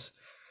about this,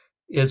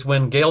 is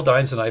when Gail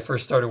Dines and I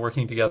first started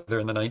working together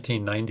in the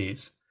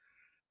 1990s,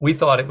 we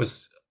thought it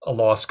was a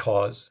lost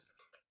cause.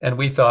 And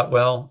we thought,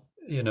 well,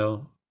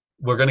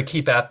 we're going to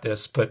keep at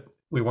this, but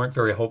we weren't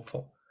very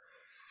hopeful.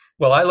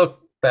 Well, I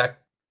look back,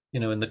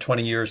 in the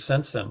 20 years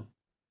since then,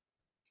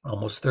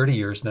 almost 30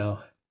 years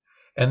now,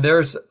 and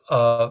there's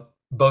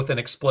both an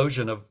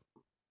explosion of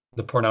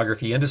the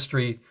pornography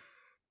industry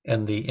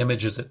and the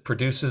images it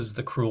produces,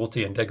 the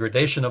cruelty and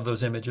degradation of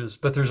those images,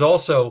 but there's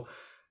also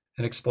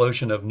an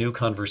explosion of new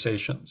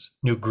conversations,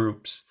 new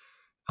groups.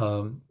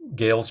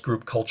 Gail's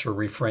group, Culture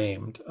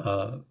Reframed,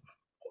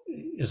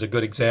 is a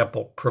good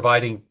example,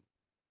 providing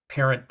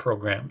parent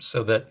programs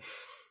so that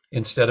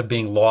instead of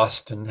being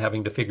lost and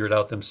having to figure it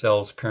out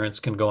themselves, parents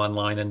can go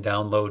online and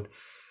download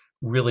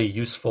really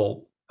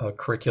useful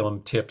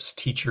curriculum tips,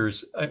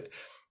 teachers.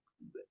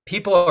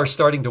 People are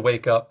starting to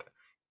wake up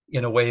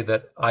in a way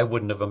that I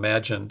wouldn't have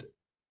imagined.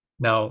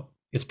 Now,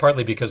 it's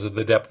partly because of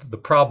the depth of the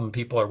problem,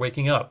 people are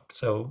waking up.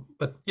 So,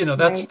 but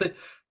that's right.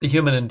 The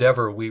human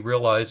endeavor. We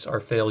realize our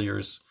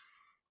failures,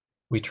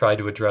 we try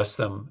to address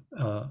them,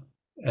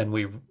 and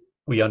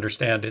we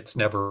understand it's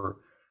never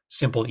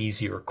simple,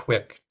 easy, or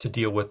quick to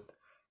deal with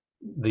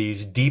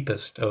these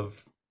deepest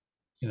of,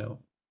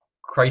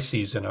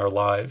 crises in our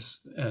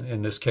lives. And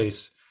in this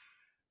case,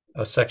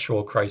 a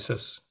sexual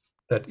crisis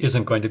that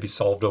isn't going to be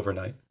solved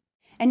overnight.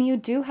 And you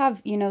do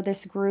have,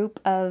 this group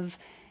of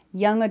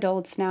young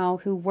adults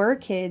now who were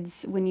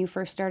kids when you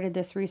first started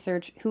this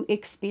research, who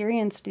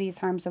experienced these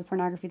harms of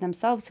pornography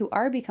themselves, who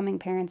are becoming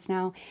parents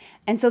now.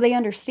 And so they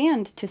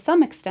understand to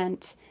some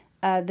extent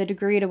the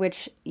degree to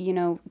which,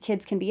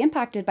 kids can be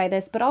impacted by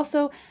this, but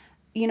also,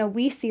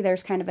 we see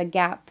there's kind of a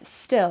gap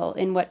still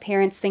in what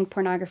parents think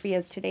pornography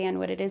is today and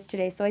what it is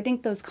today. So I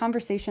think those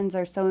conversations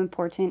are so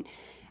important.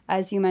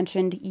 As you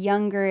mentioned,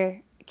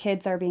 younger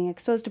kids are being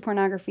exposed to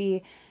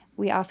pornography.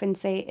 We often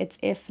say it's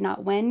if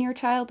not when your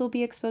child will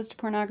be exposed to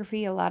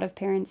pornography. A lot of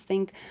parents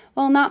think,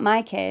 well, not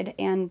my kid,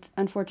 and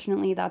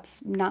unfortunately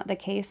that's not the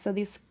case. So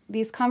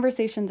these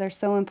conversations are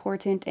so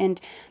important, and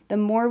the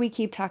more we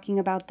keep talking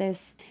about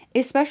this,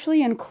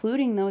 especially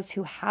including those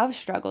who have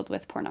struggled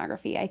with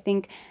pornography, I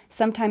think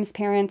sometimes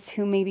parents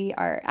who maybe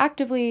are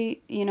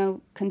actively,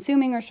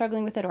 consuming or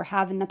struggling with it or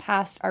have in the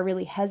past are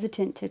really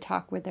hesitant to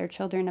talk with their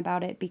children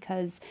about it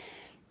because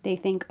they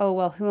think, oh,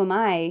 well, who am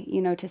I,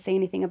 to say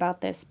anything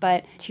about this?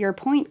 But to your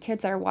point,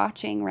 kids are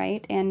watching,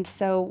 right? And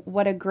so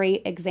what a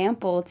great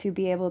example to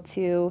be able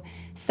to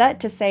set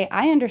to say,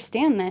 I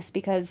understand this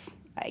because,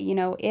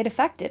 it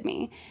affected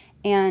me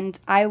and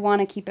I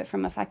want to keep it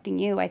from affecting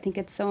you. I think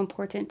it's so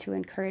important to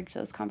encourage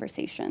those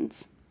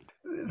conversations.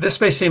 This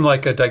may seem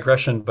like a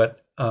digression,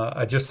 but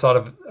I just thought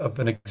of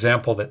an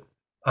example that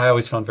I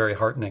always found very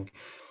heartening.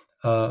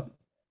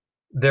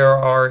 There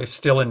are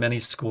still in many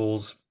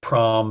schools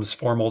proms,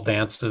 formal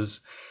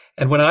dances.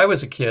 And when I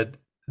was a kid,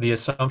 the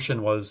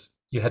assumption was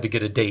you had to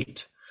get a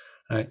date,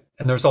 right?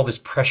 And there's all this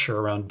pressure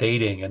around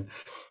dating.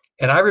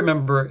 And I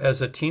remember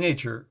as a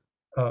teenager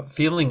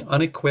feeling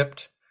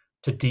unequipped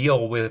to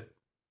deal with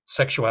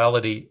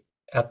sexuality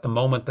at the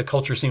moment the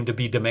culture seemed to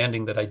be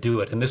demanding that I do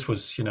it. And this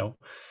was,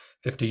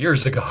 50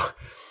 years ago.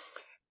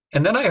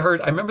 And then I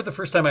remember the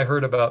first time I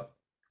heard about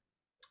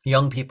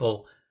young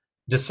people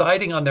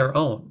deciding on their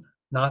own,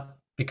 not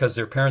because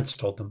their parents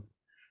told them,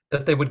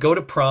 that they would go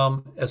to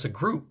prom as a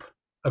group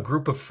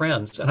of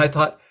friends. And I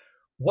thought,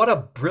 what a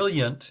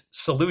brilliant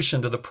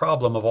solution to the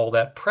problem of all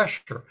that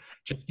pressure.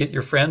 Just get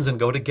your friends and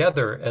go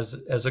together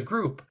as a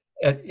group.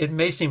 And it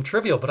may seem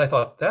trivial, but I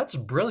thought, that's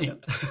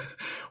brilliant.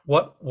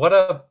 What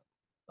a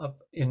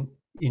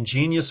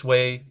ingenious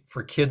way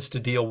for kids to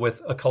deal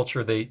with a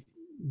culture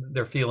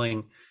they're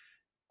feeling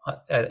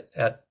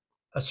at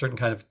a certain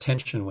kind of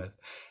tension with.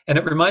 And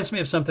it reminds me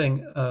of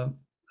something,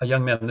 a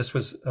young man, this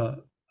was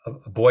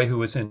a boy who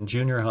was in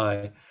junior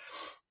high,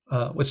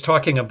 was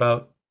talking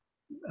about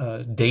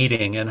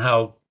dating and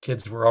how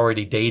kids were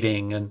already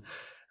dating. And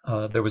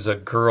there was a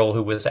girl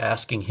who was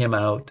asking him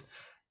out.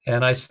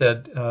 And I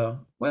said,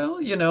 well,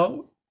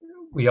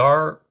 we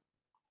are,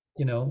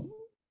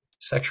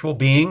 sexual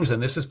beings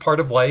and this is part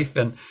of life.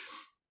 And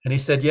he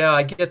said, yeah,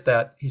 I get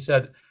that. He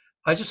said,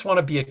 I just want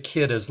to be a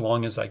kid as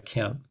long as I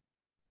can.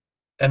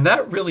 And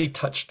that really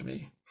touched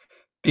me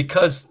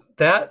because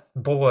that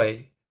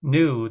boy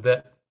knew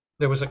that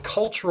there was a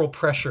cultural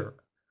pressure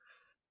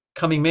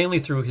coming mainly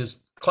through his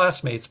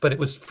classmates, but it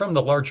was from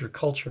the larger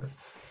culture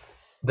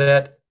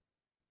that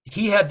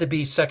he had to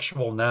be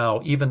sexual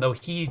now, even though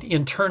he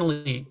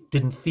internally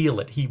didn't feel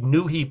it. He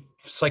knew he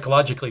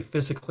psychologically,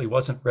 physically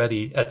wasn't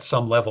ready at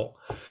some level.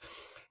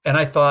 And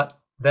I thought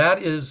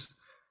that is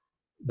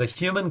the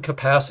human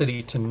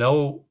capacity to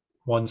know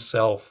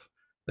oneself.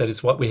 That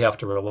is what we have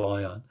to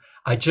rely on.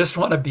 I just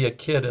want to be a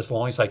kid as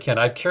long as I can.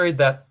 I've carried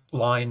that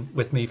line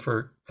with me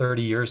for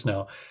 30 years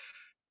now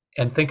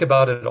and think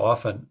about it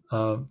often.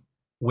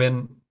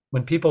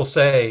 When people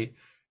say,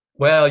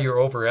 well, you're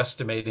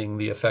overestimating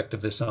the effect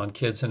of this on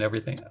kids and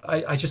everything,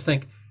 I just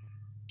think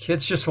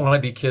kids just want to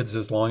be kids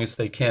as long as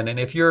they can. And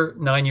if you're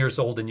 9 years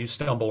old and you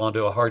stumble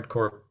onto a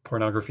hardcore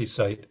pornography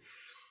site,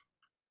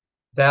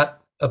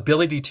 that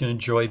ability to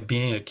enjoy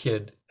being a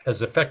kid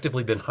has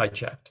effectively been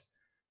hijacked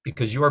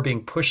because you are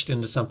being pushed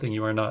into something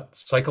you are not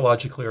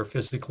psychologically or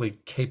physically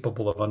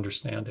capable of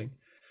understanding.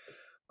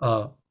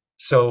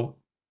 So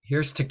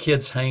here's to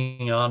kids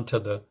hanging on to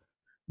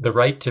the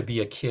right to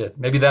be a kid.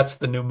 Maybe that's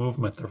the new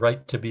movement, the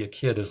right to be a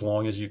kid as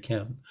long as you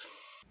can.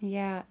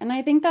 Yeah, and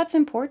I think that's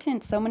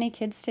important. So many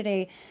kids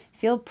today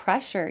feel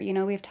pressure.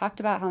 We've talked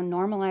about how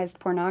normalized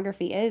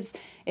pornography is.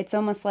 It's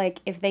almost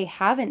like if they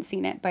haven't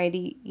seen it by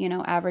the,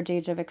 average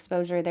age of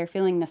exposure, they're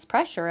feeling this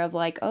pressure of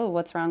like, oh,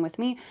 what's wrong with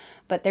me?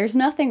 But there's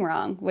nothing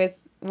wrong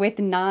with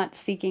not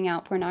seeking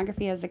out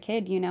pornography as a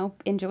kid,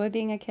 Enjoy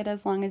being a kid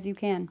as long as you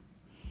can.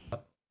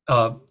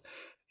 Uh,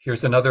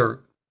 Here's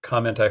another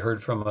comment I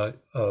heard from a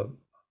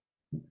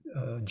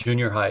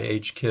junior high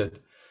age kid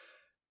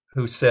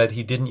who said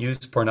he didn't use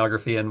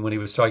pornography. And when he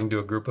was talking to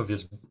a group of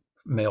his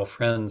male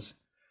friends,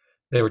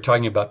 they were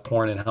talking about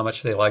porn and how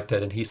much they liked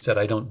it. And he said,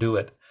 I don't do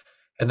it.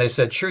 And they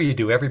said, sure, you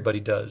do. Everybody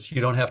does.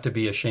 You don't have to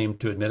be ashamed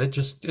to admit it.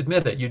 Just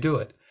admit it. You do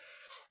it.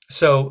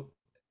 So,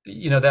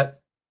 that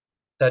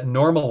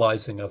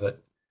normalizing of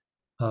it,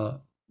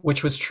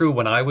 which was true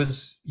when I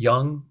was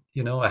young,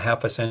 a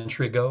half a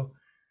century ago,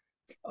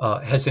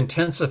 has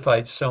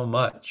intensified so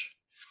much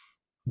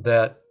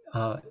that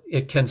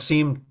it can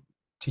seem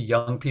to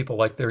young people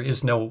like there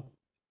is no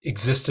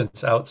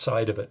existence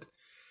outside of it.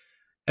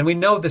 And we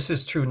know this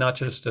is true not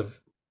just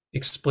of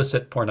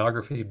explicit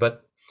pornography,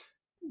 but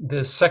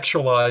the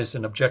sexualized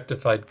and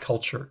objectified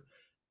culture.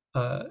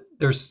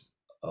 There's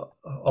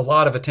a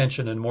lot of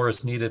attention and more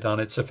is needed on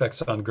its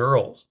effects on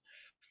girls,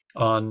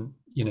 on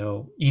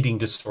eating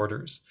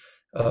disorders,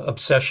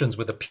 obsessions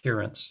with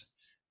appearance.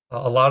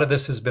 A lot of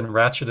this has been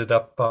ratcheted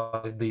up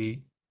by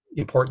the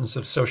importance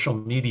of social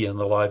media in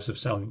the lives of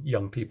some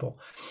young people.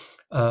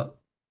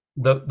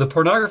 The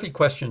pornography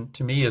question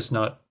to me is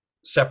not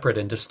separate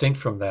and distinct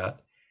from that.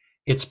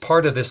 It's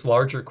part of this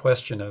larger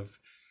question of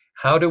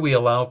how do we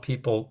allow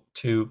people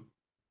to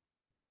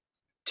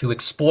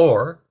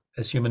explore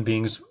as human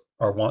beings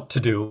are wont to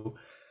do,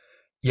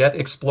 yet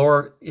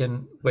explore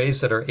in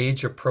ways that are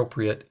age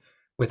appropriate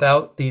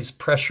without these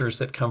pressures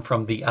that come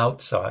from the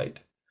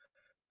outside.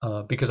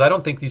 Because I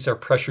don't think these are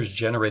pressures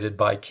generated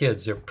by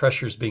kids. They're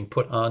pressures being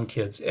put on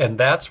kids. And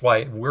that's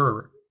why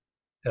we're,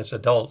 as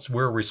adults,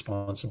 we're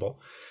responsible.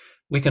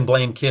 We can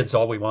blame kids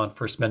all we want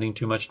for spending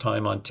too much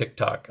time on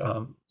TikTok,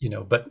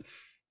 but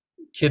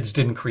kids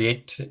didn't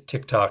create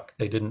TikTok.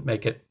 They didn't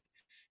make it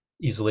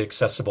easily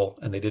accessible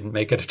and they didn't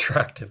make it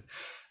attractive.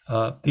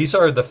 These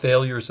are the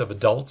failures of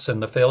adults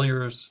and the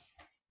failures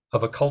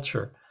of a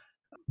culture.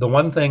 The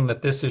one thing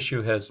that this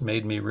issue has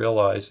made me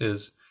realize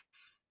is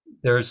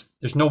there's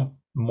no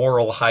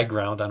moral high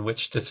ground on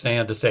which to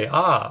stand to say,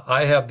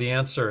 I have the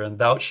answer and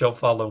thou shalt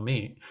follow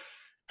me.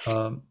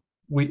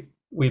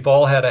 We've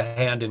all had a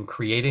hand in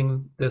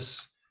creating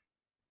this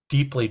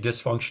deeply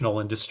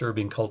dysfunctional and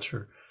disturbing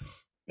culture,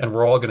 and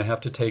we're all going to have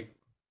to take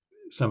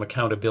some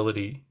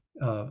accountability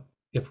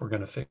if we're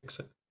going to fix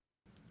it.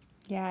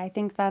 Yeah, I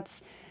think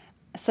that's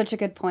such a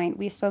good point.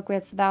 We spoke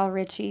with Val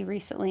Ritchie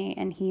recently,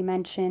 and he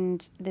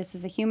mentioned this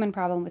is a human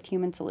problem with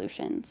human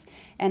solutions.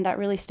 And that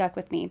really stuck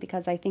with me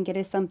because I think it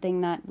is something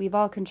that we've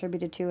all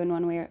contributed to in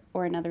one way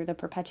or another, the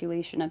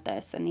perpetuation of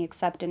this and the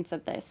acceptance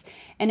of this.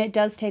 And it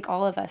does take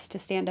all of us to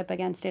stand up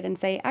against it and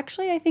say,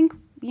 actually, I think,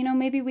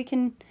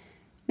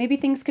 maybe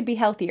things could be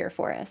healthier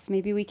for us.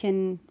 Maybe we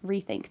can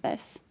rethink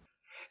this.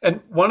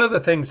 And one of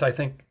the things I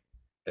think,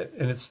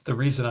 and it's the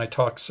reason I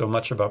talk so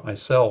much about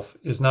myself,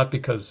 is not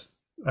because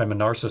I'm a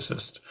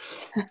narcissist.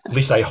 At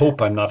least I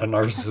hope I'm not a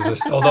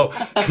narcissist, although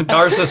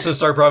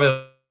narcissists are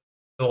probably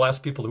the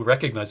last people who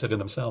recognize it in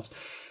themselves.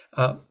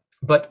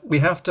 But we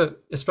have to,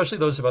 especially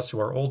those of us who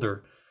are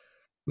older,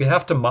 we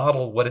have to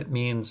model what it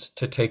means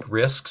to take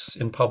risks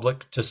in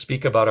public, to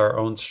speak about our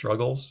own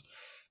struggles,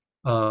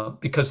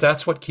 because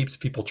that's what keeps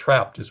people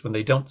trapped, is when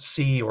they don't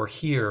see or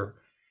hear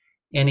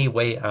any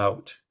way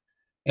out.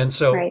 And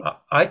so Right.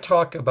 I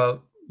talk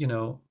about,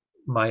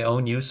 my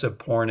own use of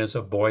porn as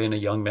a boy and a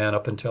young man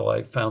up until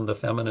I found the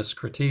feminist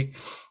critique,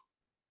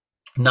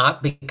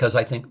 not because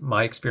I think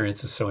my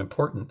experience is so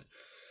important,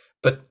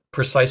 but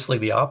precisely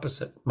the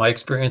opposite. My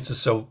experience is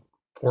so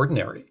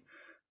ordinary,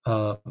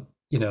 and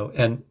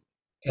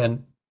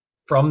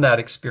from that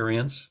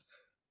experience,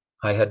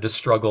 I had to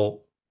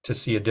struggle to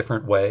see a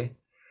different way.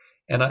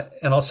 And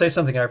I'll say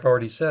something I've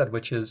already said,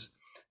 which is,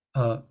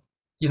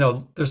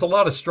 there's a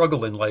lot of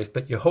struggle in life,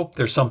 but you hope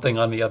there's something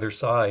on the other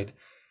side.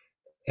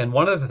 And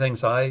one of the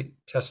things I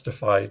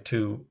testify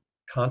to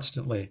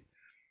constantly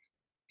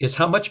is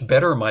how much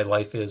better my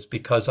life is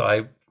because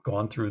I've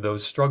gone through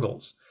those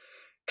struggles.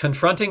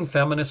 Confronting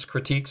feminist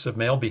critiques of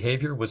male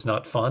behavior was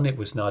not fun. It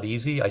was not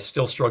easy. I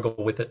still struggle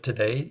with it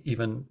today,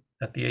 even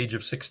at the age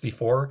of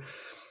 64.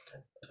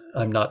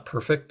 I'm not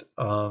perfect.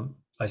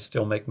 I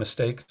still make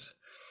mistakes.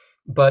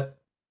 But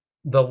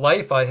the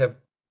life I have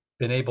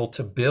been able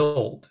to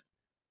build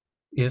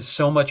is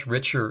so much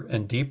richer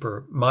and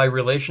deeper. My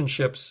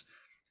relationships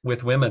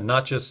with women,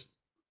 not just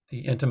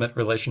the intimate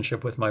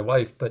relationship with my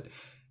wife, but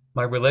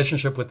my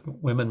relationship with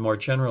women more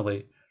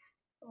generally,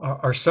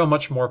 are so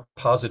much more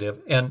positive.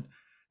 And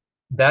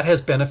that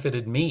has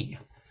benefited me.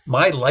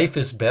 My life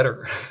is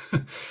better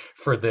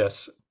for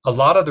this. A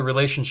lot of the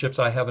relationships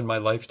I have in my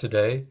life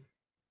today,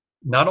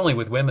 not only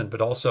with women,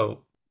 but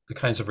also the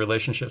kinds of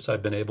relationships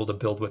I've been able to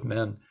build with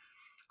men,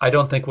 I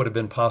don't think would have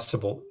been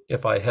possible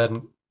if I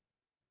hadn't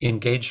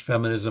engaged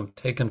feminism,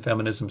 taken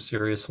feminism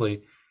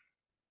seriously,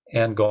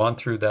 and gone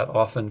through that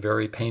often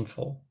very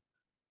painful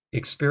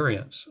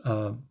experience.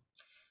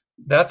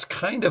 That's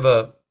kind of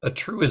a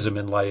truism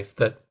in life,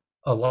 that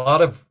a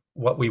lot of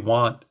what we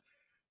want,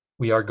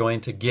 we are going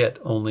to get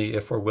only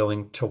if we're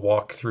willing to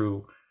walk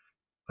through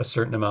a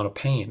certain amount of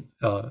pain.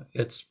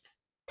 It's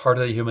part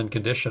of the human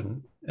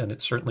condition, and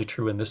it's certainly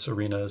true in this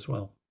arena as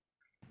well.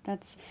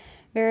 That's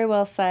very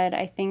well said.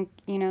 I think,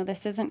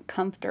 this isn't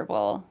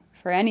comfortable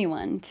for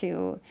anyone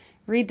to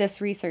read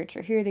this research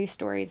or hear these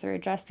stories or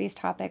address these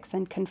topics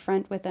and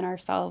confront within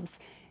ourselves,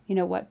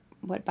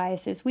 what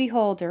biases we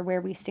hold or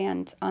where we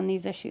stand on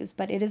these issues.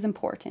 But it is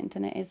important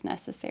and it is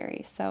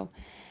necessary. So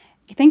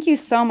thank you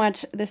so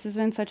much. This has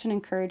been such an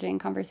encouraging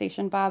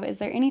conversation. Bob, is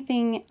there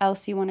anything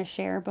else you want to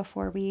share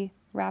before we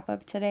wrap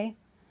up today?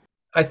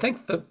 I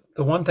think the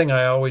one thing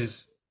I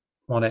always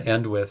want to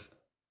end with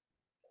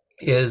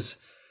is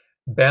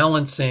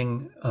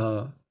balancing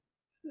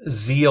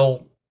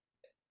zeal,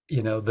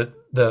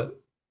 the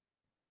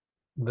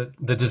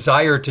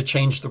desire to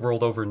change the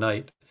world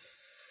overnight,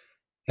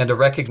 and a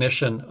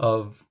recognition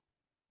of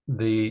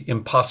the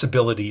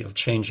impossibility of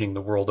changing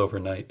the world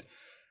overnight.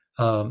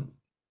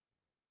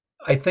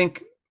 I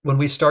think when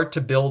we start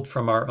to build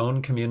from our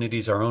own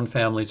communities, our own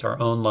families, our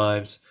own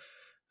lives,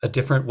 a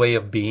different way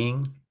of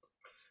being,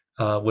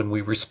 when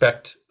we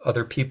respect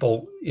other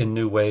people in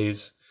new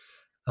ways,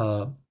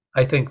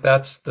 I think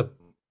that's the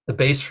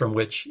base from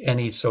which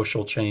any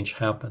social change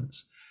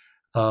happens.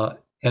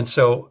 And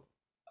so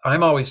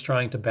I'm always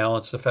trying to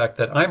balance the fact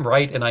that I'm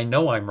right and I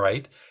know I'm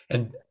right.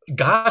 And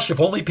gosh,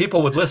 if only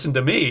people would listen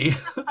to me.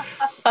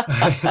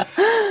 The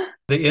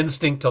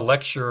instinct to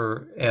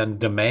lecture and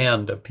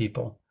demand of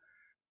people,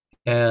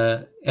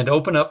 and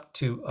open up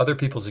to other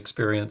people's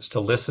experience, to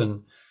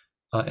listen,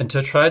 and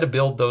to try to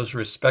build those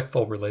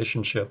respectful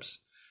relationships.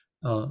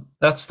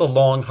 That's the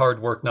long,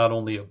 hard work, not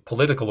only of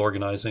political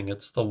organizing,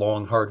 it's the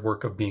long, hard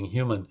work of being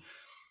human.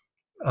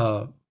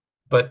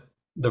 But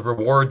the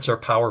rewards are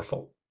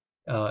powerful.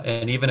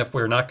 And even if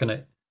we're not going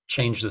to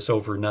change this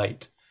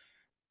overnight,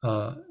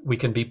 we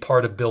can be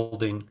part of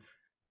building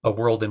a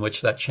world in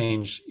which that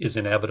change is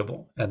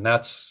inevitable. And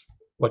that's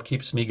what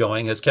keeps me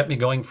going, has kept me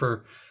going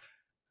for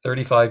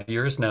 35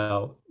 years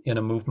now in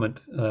a movement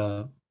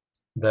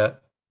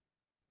that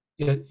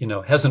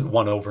hasn't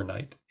won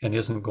overnight and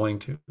isn't going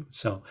to.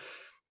 So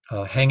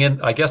hang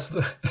in. I guess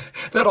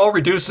that all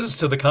reduces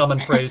to the common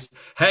phrase,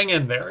 hang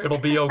in there, it'll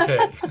be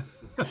okay.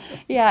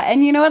 Yeah,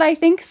 and you know what? I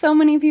think so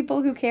many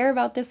people who care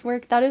about this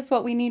work, that is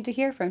what we need to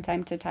hear from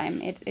time to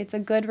time. It's a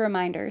good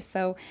reminder.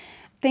 So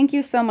thank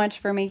you so much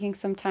for making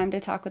some time to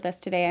talk with us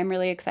today. I'm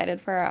really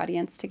excited for our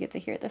audience to get to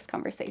hear this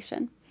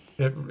conversation.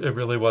 It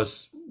really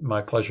was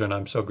my pleasure, and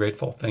I'm so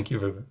grateful. Thank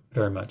you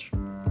very much.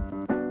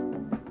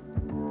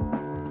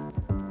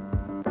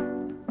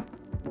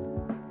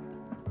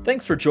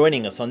 Thanks for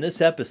joining us on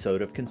this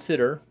episode of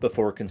Consider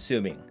Before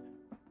Consuming.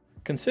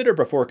 Consider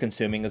Before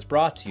Consuming is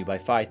brought to you by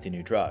Fight the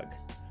New Drug.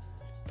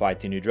 Fight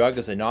the New Drug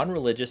is a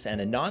non-religious and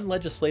a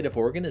non-legislative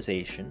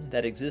organization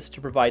that exists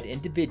to provide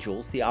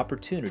individuals the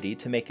opportunity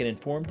to make an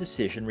informed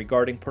decision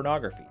regarding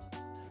pornography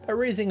by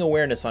raising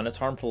awareness on its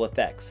harmful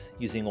effects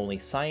using only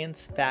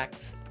science,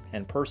 facts,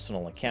 and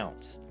personal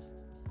accounts.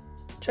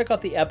 Check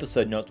out the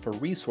episode notes for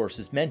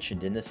resources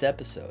mentioned in this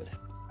episode.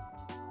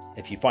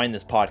 If you find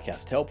this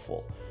podcast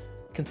helpful,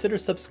 consider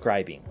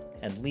subscribing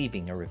and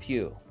leaving a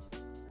review.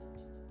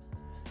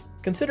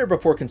 Consider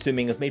Before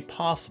Consuming is made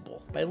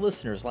possible by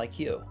listeners like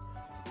you.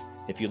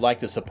 If you'd like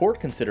to support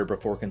Consider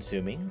Before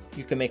Consuming,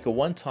 you can make a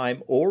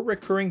one-time or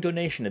recurring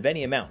donation of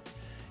any amount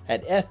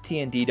at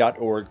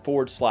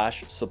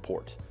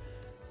ftnd.org/support.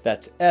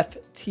 That's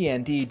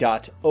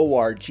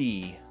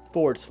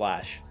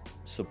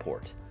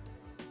ftnd.org/support.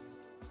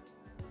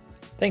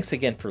 Thanks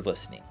again for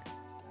listening.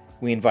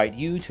 We invite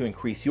you to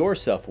increase your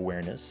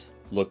self-awareness,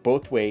 look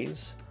both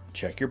ways,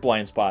 check your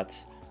blind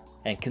spots,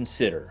 and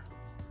consider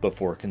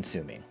before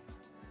consuming.